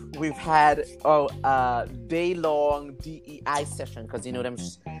we've had a day-long DEI session, because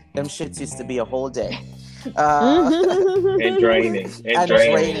them shits used to be a whole day. And draining.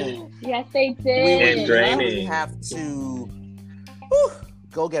 Yes, they did. And draining. We have to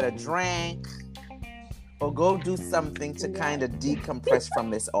go get a drink or go do something to kind of decompress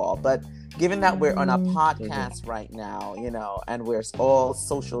from this all. But given that we're on a podcast right now, and we're all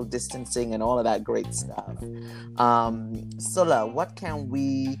social distancing and all of that great stuff, Sula, what can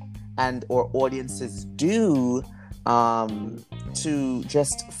we and our audiences do to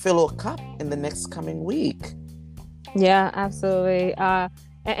just fill a cup in the next coming week? Yeah, absolutely.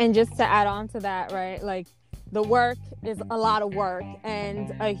 And just to add on to that, right? Like, the work is a lot of work,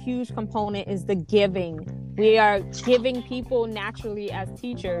 and a huge component is the giving. We are giving people naturally as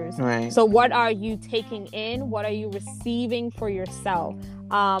teachers. Right. So what are you taking in? What are you receiving for yourself?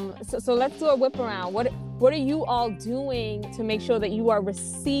 So let's do a whip around. What are you all doing to make sure that you are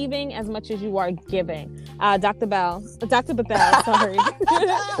receiving as much as you are giving? Dr. Bell, sorry.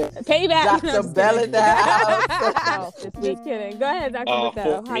 Payback. Dr. Bell in the house. Just kidding. Go ahead, Dr.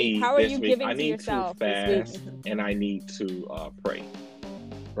 Bell. How are you giving to yourself this week? And I need to pray,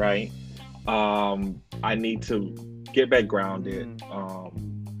 right? I need to get back grounded. I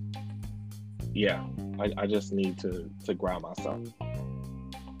just need to ground myself.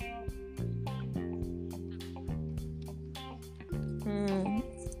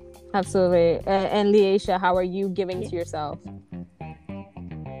 Absolutely. And Leisha, how are you giving to yourself?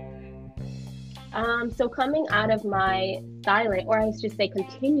 So coming out of my silent, or I should say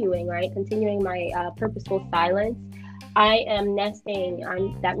continuing my purposeful silence, I am nesting.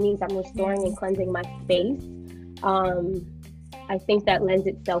 That means I'm restoring and cleansing my space. I think that lends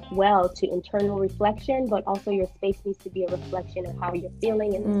itself well to internal reflection, but also your space needs to be a reflection of how you're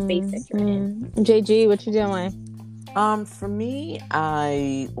feeling in the space that you're in. JG, what you doing? For me,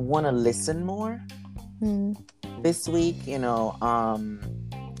 I want to listen more this week. I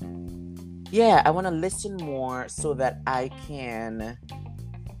want to listen more so that I can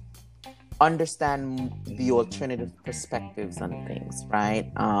understand the alternative perspectives on things,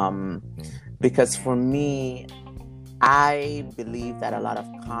 right? Because for me, I believe that a lot of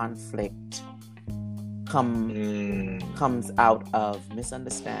conflict comes out of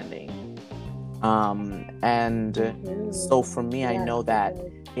misunderstanding. And so for me, I know that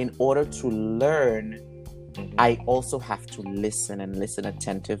in order to learn, I also have to listen and listen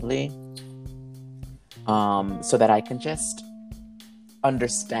attentively, so that I can just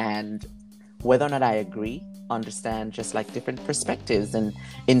understand whether or not I agree, understand just like different perspectives, and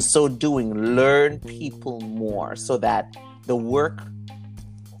in so doing, learn people more so that the work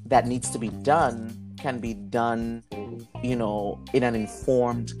that needs to be done can be done, in an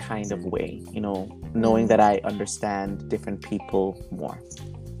informed kind of way, knowing that I understand different people more.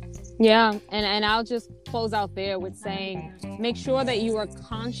 Yeah, and I'll just close out there with saying, make sure that you are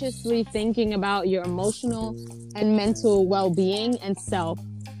consciously thinking about your emotional and mental well-being and self,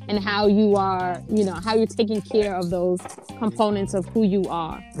 and how you are, how you're taking care of those components of who you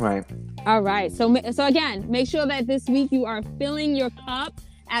are. Right. All right. So again, make sure that this week you are filling your cup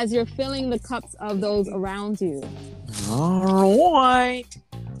as you're filling the cups of those around you. All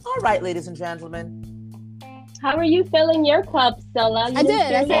right, ladies and gentlemen. How are you filling your cup, Stella? I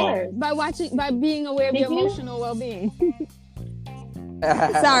did. By being aware of your emotional well-being.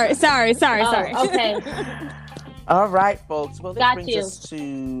 Sorry. Okay. All right, folks. Well, this brings us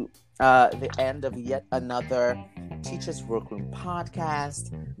to the end of yet another Teachers Workroom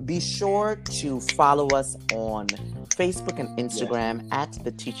podcast. Be sure to follow us on Facebook and Instagram at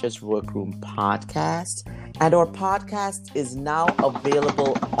the Teachers Workroom Podcast. And our podcast is now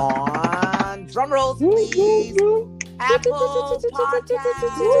available on, drum rolls please, Apple Podcasts.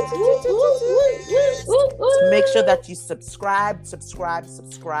 Make sure that you subscribe to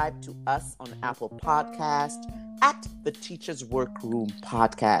us on Apple Podcast at the Teachers Workroom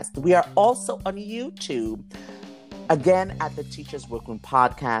Podcast. We are also on YouTube. Again, at the Teachers Workroom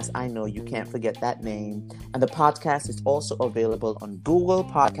Podcast. I know you can't forget that name. And the podcast is also available on Google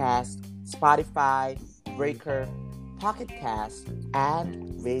Podcast, Spotify, Breaker, Pocket Cast,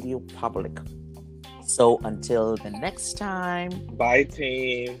 and Radio Public. So until the next time. Bye,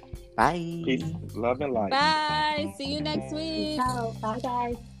 team. Bye. Peace, love, and light. Bye. See you next week. Ciao.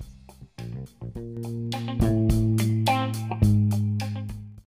 Bye, guys.